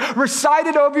bathroom mirror. Recite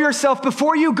it over yourself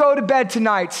before you go to bed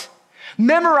tonight.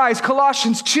 Memorize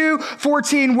Colossians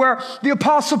 2:14, where the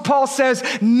Apostle Paul says,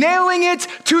 nailing it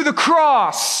to the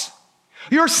cross.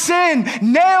 Your sin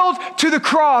nailed to the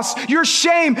cross. Your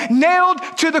shame nailed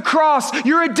to the cross.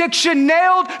 Your addiction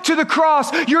nailed to the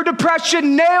cross. Your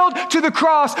depression nailed to the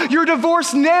cross. Your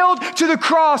divorce nailed to the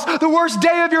cross. The worst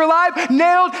day of your life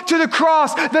nailed to the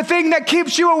cross. The thing that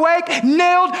keeps you awake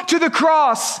nailed to the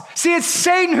cross. See, it's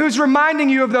Satan who's reminding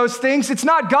you of those things. It's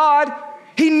not God.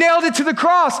 He nailed it to the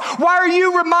cross. Why are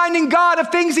you reminding God of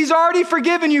things he's already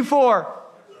forgiven you for?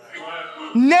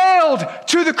 Nailed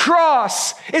to the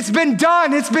cross. It's been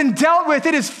done. It's been dealt with.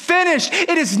 It is finished.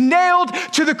 It is nailed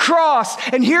to the cross.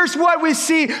 And here's what we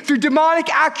see through demonic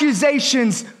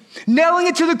accusations. Nailing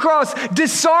it to the cross,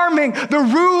 disarming the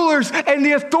rulers and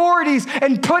the authorities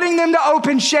and putting them to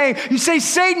open shame. You say,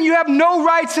 Satan, you have no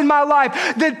rights in my life.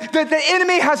 The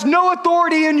enemy has no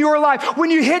authority in your life.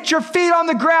 When you hit your feet on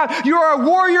the ground, you are a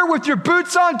warrior with your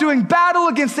boots on, doing battle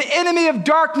against the enemy of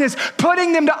darkness,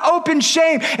 putting them to open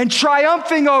shame and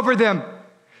triumphing over them.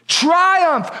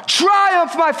 Triumph,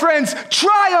 triumph, my friends,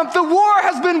 triumph. The war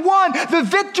has been won. The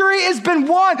victory has been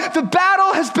won. The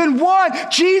battle has been won.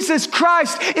 Jesus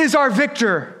Christ is our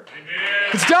victor. Amen.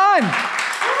 It's done.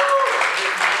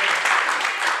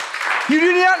 You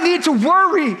do not need to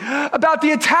worry about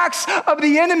the attacks of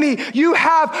the enemy. You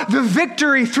have the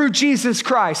victory through Jesus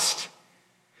Christ.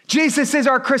 Jesus is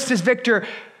our Christus Victor.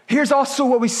 Here's also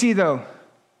what we see, though,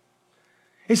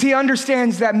 is he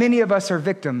understands that many of us are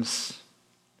victims.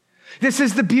 This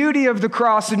is the beauty of the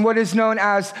cross and what is known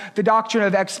as the doctrine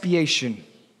of expiation.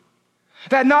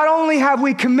 That not only have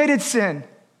we committed sin,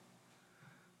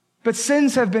 but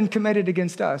sins have been committed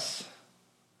against us.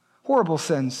 Horrible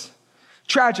sins,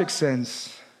 tragic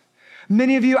sins.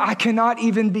 Many of you, I cannot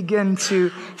even begin to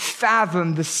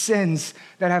fathom the sins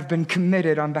that have been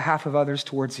committed on behalf of others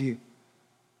towards you.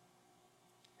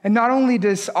 And not only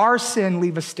does our sin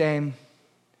leave a stain,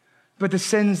 but the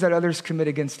sins that others commit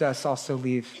against us also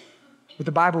leave what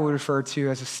the Bible would refer to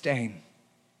as a stain.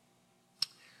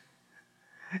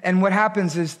 And what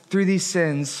happens is through these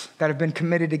sins that have been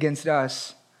committed against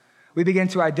us, we begin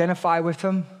to identify with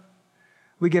them.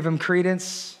 We give them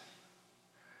credence.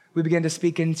 We begin to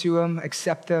speak into them,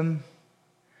 accept them.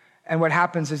 And what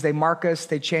happens is they mark us,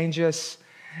 they change us,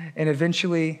 and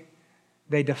eventually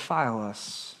they defile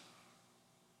us.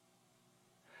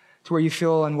 To where you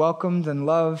feel unwelcomed,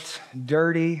 unloved,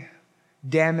 dirty,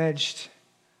 damaged,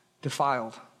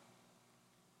 defiled.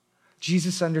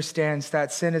 Jesus understands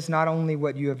that sin is not only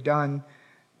what you have done,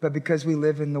 but because we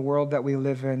live in the world that we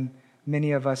live in,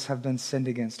 many of us have been sinned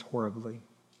against horribly,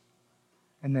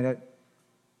 and that it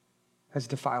has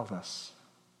defiled us.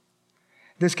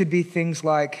 This could be things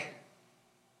like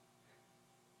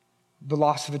the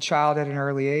loss of a child at an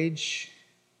early age,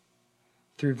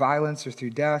 through violence or through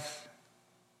death.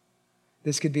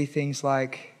 This could be things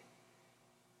like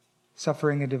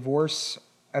suffering a divorce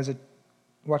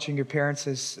watching your parents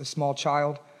as a small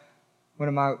child. One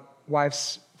of my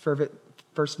wife's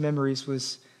first memories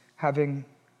was having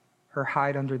her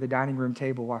hide under the dining room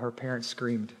table while her parents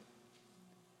screamed.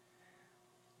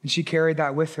 And she carried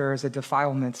that with her as a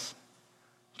defilement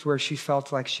to where she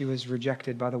felt like she was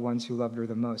rejected by the ones who loved her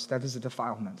the most. That is a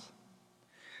defilement.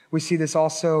 We see this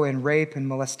also in rape and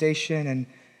molestation, and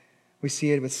we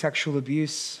see it with sexual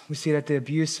abuse. We see it at the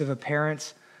abuse of a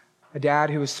parent, a dad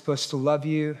who was supposed to love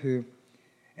you, who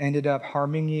ended up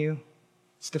harming you.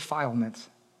 It's defilement.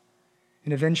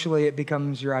 And eventually it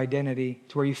becomes your identity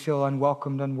to where you feel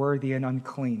unwelcomed, unworthy, and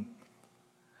unclean.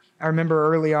 I remember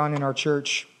early on in our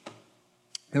church,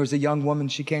 there was a young woman,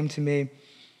 she came to me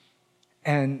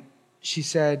and she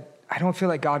said, I don't feel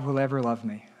like God will ever love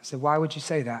me. I said, why would you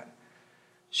say that?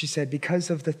 She said, because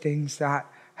of the things that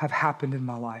have happened in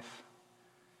my life.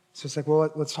 So it's like, well,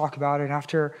 let's talk about it. And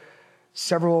after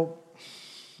several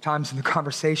times in the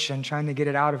conversation, trying to get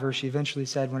it out of her, she eventually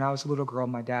said, when I was a little girl,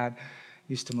 my dad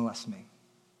used to molest me.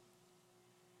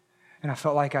 And I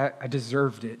felt like I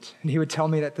deserved it. And he would tell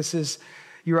me that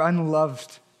you're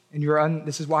unloved, and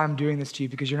this is why I'm doing this to you,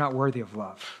 because you're not worthy of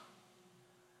love.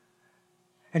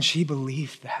 And she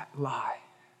believed that lie.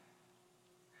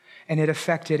 And it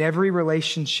affected every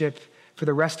relationship for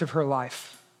the rest of her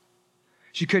life.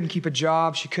 She couldn't keep a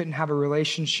job. She couldn't have a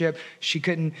relationship. She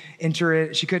couldn't enter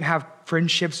it. She couldn't have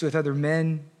friendships with other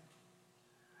men.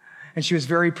 And she was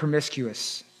very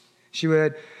promiscuous. She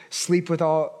would sleep with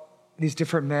all these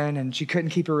different men, and she couldn't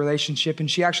keep a relationship. And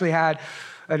she actually had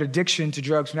an addiction to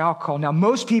drugs and alcohol. Now,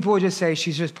 most people would just say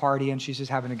she's just partying, she's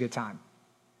just having a good time.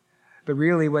 But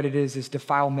really what it is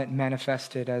defilement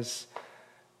manifested as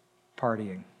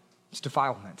partying. It's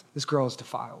defilement. This girl is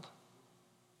defiled.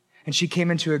 And she came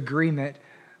into agreement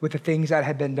with the things that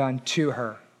had been done to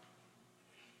her,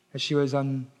 that she was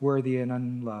unworthy and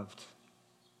unloved.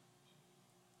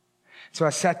 So I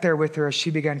sat there with her as she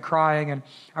began crying, and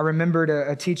I remembered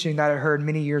a teaching that I heard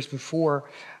many years before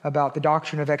about the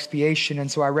doctrine of expiation,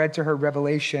 and so I read to her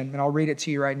Revelation, and I'll read it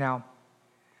to you right now.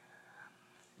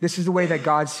 This is the way that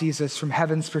God sees us from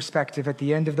heaven's perspective. At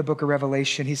the end of the book of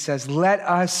Revelation, he says, let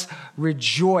us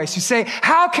rejoice. You say,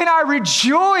 how can I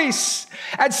rejoice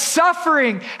at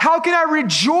suffering? How can I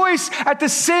rejoice at the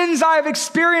sins I have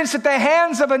experienced at the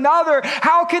hands of another?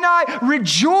 How can I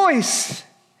rejoice,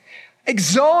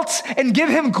 exult, and give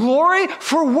him glory?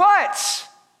 For what?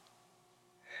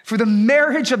 For the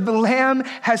marriage of the Lamb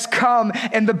has come,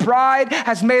 and the bride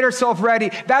has made herself ready.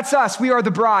 That's us. We are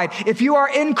the bride. If you are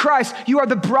in Christ, you are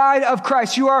the bride of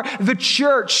Christ. You are the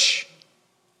church.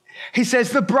 He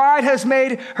says the bride has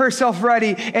made herself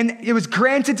ready, and it was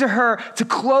granted to her to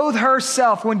clothe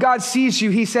herself. When God sees you,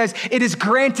 he says, it is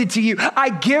granted to you. I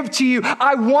give to you.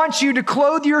 I want you to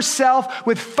clothe yourself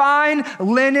with fine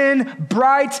linen,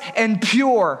 bright and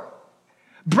pure,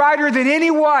 brighter than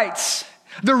any white.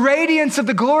 The radiance of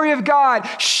the glory of God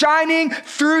shining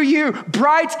through you,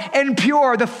 bright and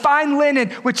pure, the fine linen,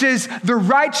 which is the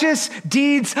righteous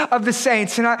deeds of the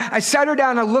saints. And I sat her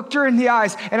down, I looked her in the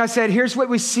eyes, and I said, here's what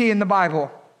we see in the Bible,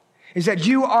 is that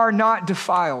you are not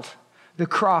defiled. The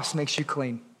cross makes you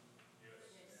clean.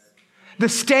 The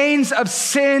stains of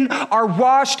sin are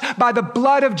washed by the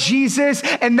blood of Jesus,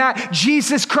 and that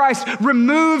Jesus Christ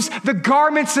removes the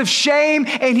garments of shame,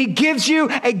 and he gives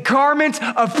you a garment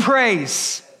of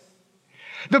praise.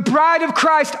 The bride of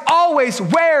Christ always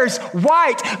wears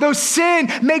white. Though sin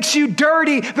makes you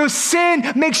dirty, though sin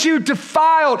makes you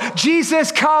defiled,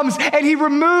 Jesus comes and he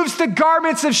removes the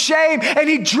garments of shame, and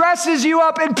he dresses you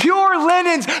up in pure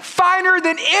linens, finer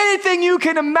than anything you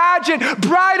can imagine,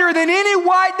 brighter than any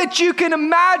white that you can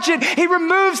imagine. He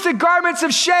removes the garments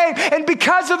of shame, and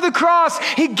because of the cross,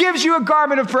 he gives you a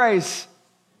garment of praise.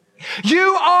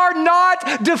 You are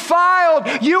not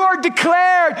defiled. You are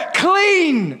declared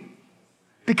clean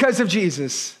because of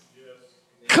Jesus.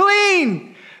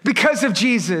 Clean because of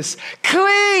Jesus.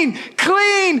 Clean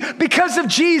because of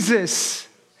Jesus.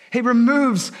 He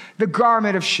removes the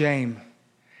garment of shame,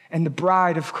 and the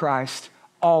bride of Christ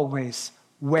always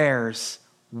wears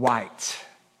white.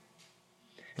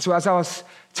 So as I was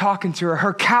talking to her,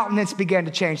 her countenance began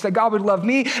to change. That God would love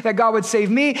me, that God would save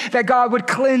me, that God would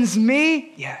cleanse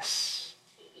me. Yes,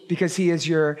 because he is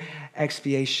your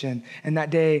expiation. And that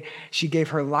day, she gave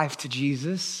her life to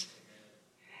Jesus.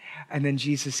 And then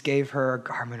Jesus gave her a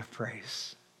garment of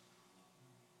praise.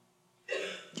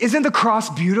 Isn't the cross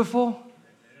beautiful?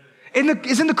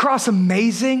 Isn't the cross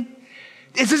amazing?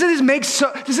 Doesn't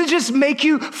it just make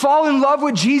you fall in love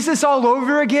with Jesus all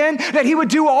over again? That he would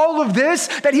do all of this,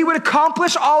 that he would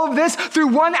accomplish all of this through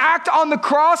one act on the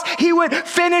cross. He would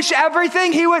finish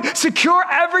everything. He would secure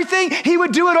everything. He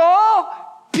would do it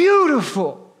all.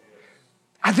 Beautiful.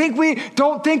 I think we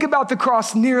don't think about the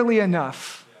cross nearly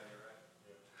enough.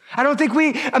 I don't think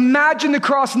we imagine the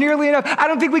cross nearly enough. I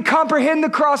don't think we comprehend the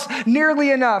cross nearly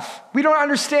enough. We don't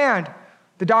understand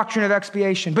the doctrine of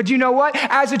expiation. But do you know what?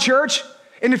 As a church,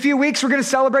 in a few weeks, we're going to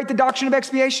celebrate the doctrine of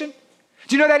expiation.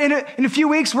 Do you know that in a few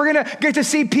weeks, we're going to get to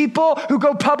see people who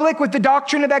go public with the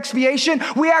doctrine of expiation?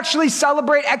 We actually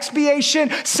celebrate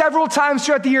expiation several times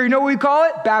throughout the year. You know what we call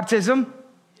it? Baptism.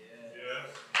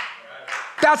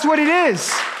 That's what it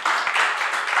is.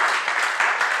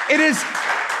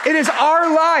 It is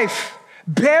our life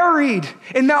buried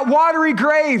in that watery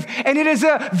grave. And it is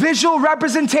a visual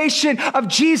representation of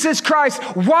Jesus Christ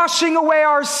washing away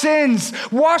our sins,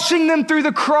 washing them through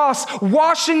the cross,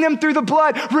 washing them through the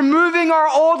blood, removing our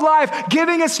old life,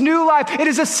 giving us new life. It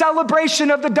is a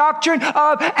celebration of the doctrine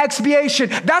of expiation.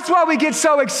 That's why we get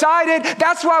so excited.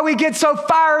 That's why we get so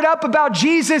fired up about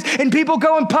Jesus and people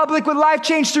going public with life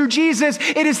change through Jesus.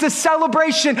 It is the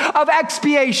celebration of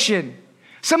expiation.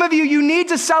 Some of you need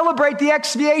to celebrate the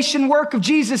expiation work of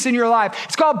Jesus in your life.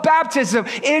 It's called baptism.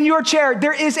 In your chair,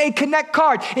 there is a connect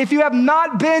card. If you have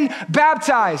not been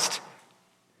baptized,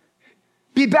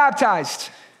 be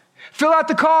baptized. Fill out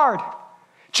the card.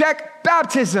 Check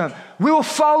baptism. We will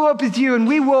follow up with you and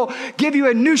we will give you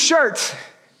a new shirt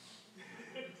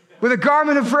with a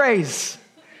garment of praise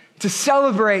to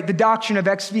celebrate the doctrine of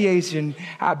expiation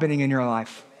happening in your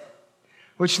life.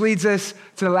 Which leads us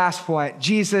to the last point.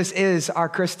 Jesus is our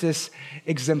Christus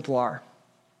exemplar.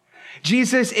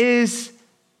 Jesus is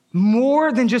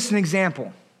more than just an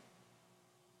example,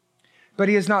 but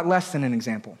he is not less than an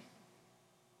example.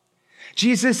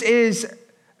 Jesus is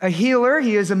a healer.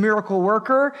 He is a miracle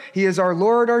worker. He is our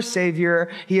Lord, our Savior.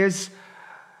 He is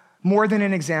more than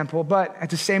an example, but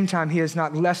at the same time, he is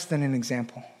not less than an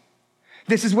example.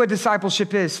 This is what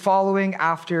discipleship is, following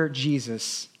after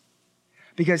Jesus,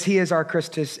 because he is our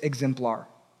Christus exemplar.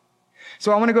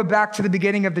 So I want to go back to the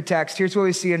beginning of the text. Here's what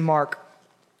we see in Mark.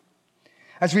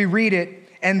 As we read it,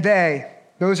 and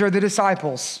those are the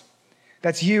disciples.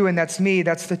 That's you and that's me.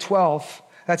 That's the 12.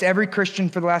 That's every Christian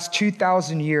for the last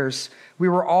 2,000 years. We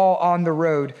were all on the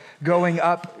road going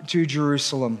up to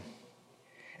Jerusalem.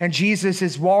 And Jesus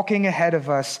is walking ahead of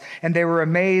us, and they were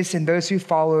amazed, and those who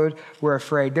followed were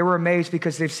afraid. They were amazed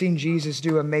because they've seen Jesus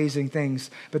do amazing things,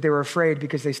 but they were afraid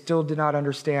because they still did not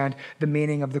understand the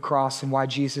meaning of the cross and why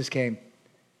Jesus came.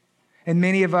 And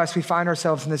many of us, we find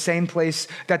ourselves in the same place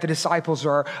that the disciples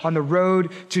are, on the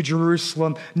road to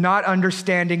Jerusalem, not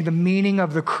understanding the meaning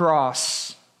of the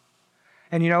cross.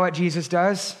 And you know what Jesus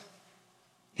does?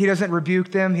 He doesn't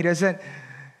rebuke them. He doesn't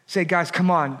say, guys, come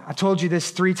on. I told you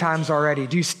this 3 times already.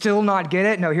 Do you still not get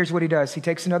it? No, here's what he does. He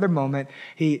takes another moment.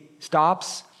 He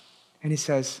stops and he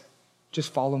says,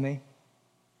 just follow me.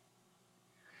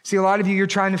 See, a lot of you, you're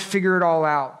trying to figure it all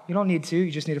out. You don't need to.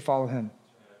 You just need to follow him.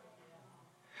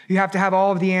 You have to have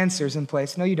all of the answers in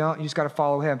place. No, you don't. You just got to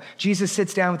follow him. Jesus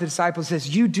sits down with the disciples and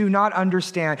says, you do not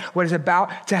understand what is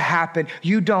about to happen.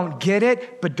 You don't get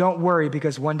it, but don't worry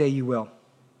because one day you will.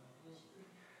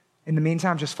 In the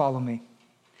meantime, just follow me.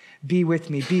 Be with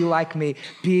me, be like me,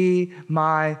 be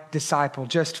my disciple.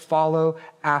 Just follow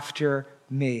after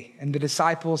me. And the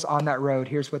disciples on that road,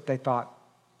 here's what they thought.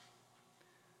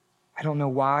 I don't know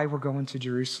why we're going to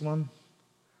Jerusalem,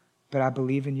 but I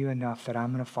believe in you enough that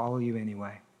I'm going to follow you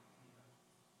anyway.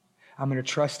 I'm going to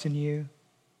trust in you.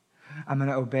 I'm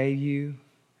going to obey you,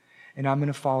 and I'm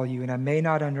going to follow you. And I may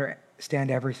not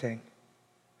understand everything,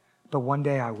 but one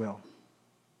day I will.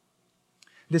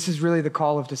 This is really the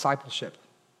call of discipleship.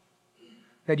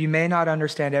 That you may not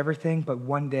understand everything, but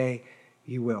one day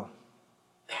you will.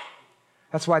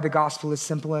 That's why the gospel is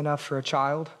simple enough for a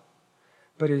child,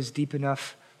 but it is deep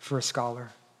enough for a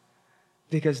scholar.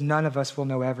 Because none of us will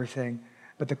know everything,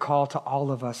 but the call to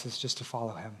all of us is just to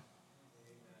follow him.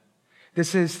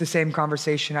 This is the same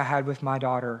conversation I had with my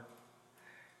daughter.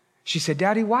 She said,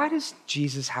 Daddy, why does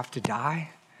Jesus have to die?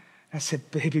 I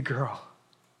said, baby girl,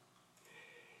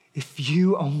 if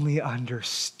you only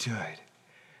understood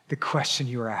the question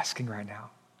you are asking right now.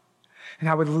 And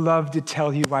I would love to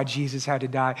tell you why Jesus had to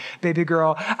die. Baby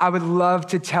girl, I would love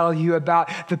to tell you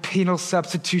about the penal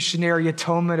substitutionary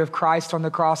atonement of Christ on the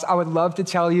cross. I would love to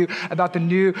tell you about the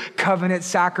new covenant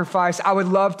sacrifice. I would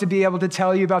love to be able to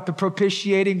tell you about the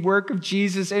propitiating work of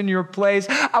Jesus in your place.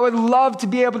 I would love to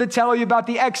be able to tell you about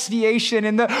the expiation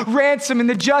and the ransom and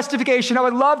the justification. I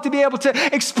would love to be able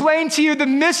to explain to you the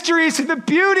mysteries and the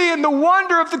beauty and the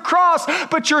wonder of the cross,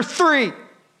 but you're 3.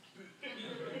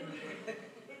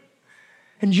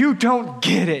 And you don't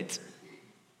get it.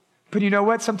 But you know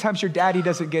what? Sometimes your daddy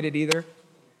doesn't get it either.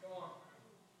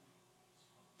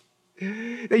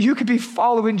 That you could be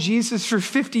following Jesus for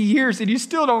 50 years and you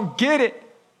still don't get it.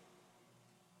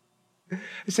 I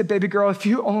said, baby girl, if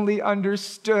you only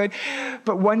understood,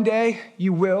 but one day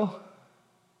you will.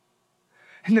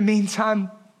 In the meantime,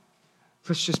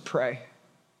 let's just pray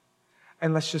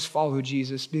and let's just follow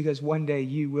Jesus, because one day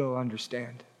you will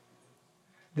understand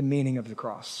the meaning of the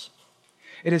cross.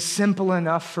 It is simple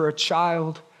enough for a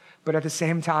child, but at the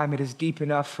same time, it is deep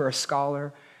enough for a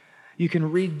scholar. You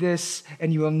can read this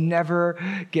and you will never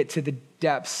get to the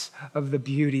depths of the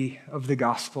beauty of the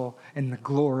gospel and the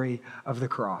glory of the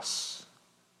cross.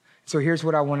 So here's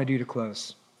what I want to do to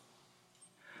close.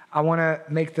 I want to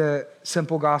make the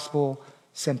simple gospel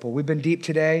simple. We've been deep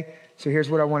today, so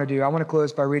here's what I want to do. I want to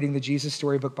close by reading the Jesus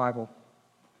Storybook Bible.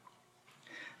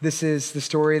 This is the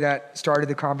story that started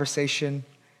the conversation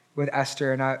with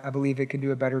Esther, and I believe it can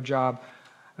do a better job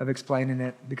of explaining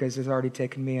it because it's already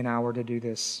taken me an hour to do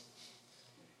this.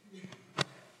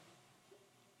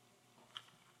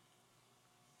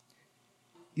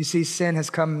 You see, sin has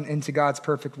come into God's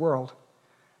perfect world,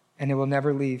 and it will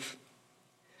never leave.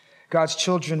 God's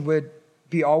children would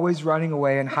be always running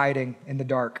away and hiding in the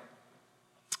dark.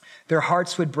 Their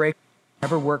hearts would break,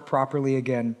 never work properly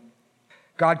again.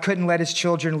 God couldn't let his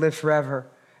children live forever,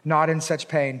 not in such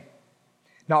pain.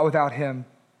 Not without him.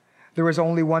 There was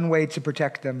only one way to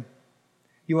protect them.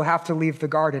 You will have to leave the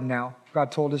garden now, God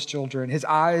told his children, his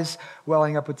eyes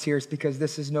welling up with tears, because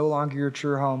this is no longer your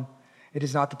true home. It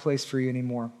is not the place for you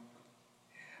anymore.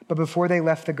 But before they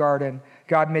left the garden,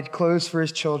 God made clothes for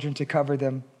his children to cover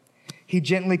them. He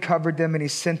gently covered them and he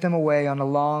sent them away on a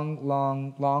long,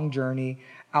 long, long journey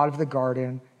out of the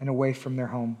garden and away from their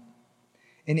home.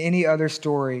 In any other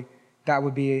story, that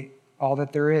would be all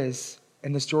that there is.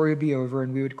 And the story would be over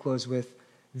and we would close with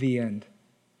the end.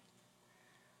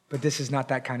 But this is not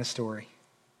that kind of story.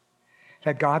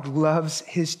 That God loves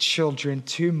his children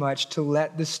too much to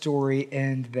let the story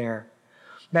end there.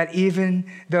 That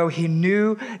even though he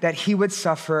knew that he would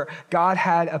suffer, God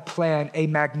had a plan, a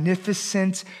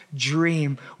magnificent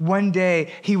dream. One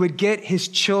day he would get his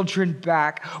children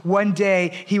back. One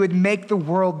day he would make the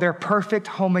world their perfect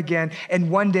home again. And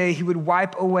one day he would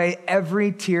wipe away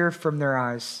every tear from their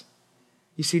eyes.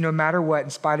 You see, no matter what, in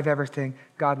spite of everything,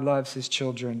 God loves his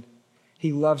children.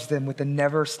 He loves them with a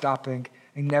never stopping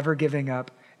and never giving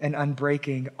up and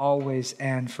unbreaking, always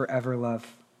and forever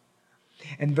love.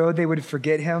 And though they would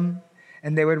forget him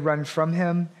and they would run from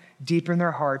him, deep in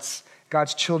their hearts,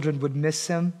 God's children would miss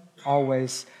him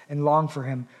always and long for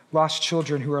him, lost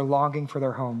children who are longing for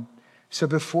their home. So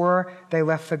before they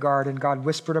left the garden, God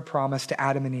whispered a promise to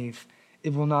Adam and Eve.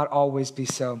 It will not always be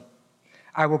so.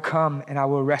 I will come and I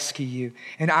will rescue you,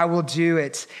 and I will do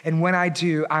it. And when I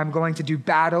do, I'm going to do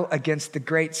battle against the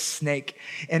great snake,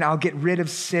 and I'll get rid of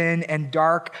sin and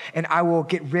dark, and I will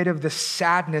get rid of the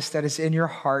sadness that is in your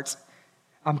heart.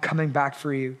 I'm coming back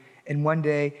for you. And one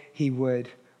day he would.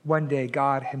 One day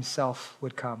God himself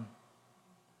would come.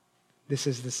 This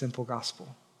is the simple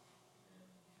gospel.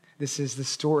 This is the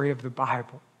story of the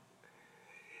Bible.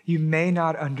 You may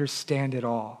not understand it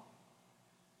all,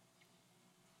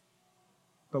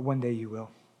 but one day you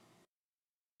will.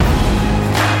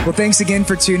 Well, thanks again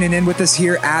for tuning in with us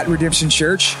here at Redemption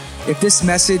Church. If this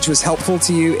message was helpful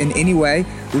to you in any way,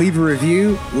 leave a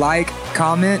review, like,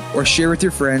 comment, or share with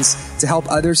your friends to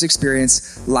help others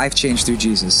experience life change through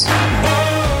Jesus.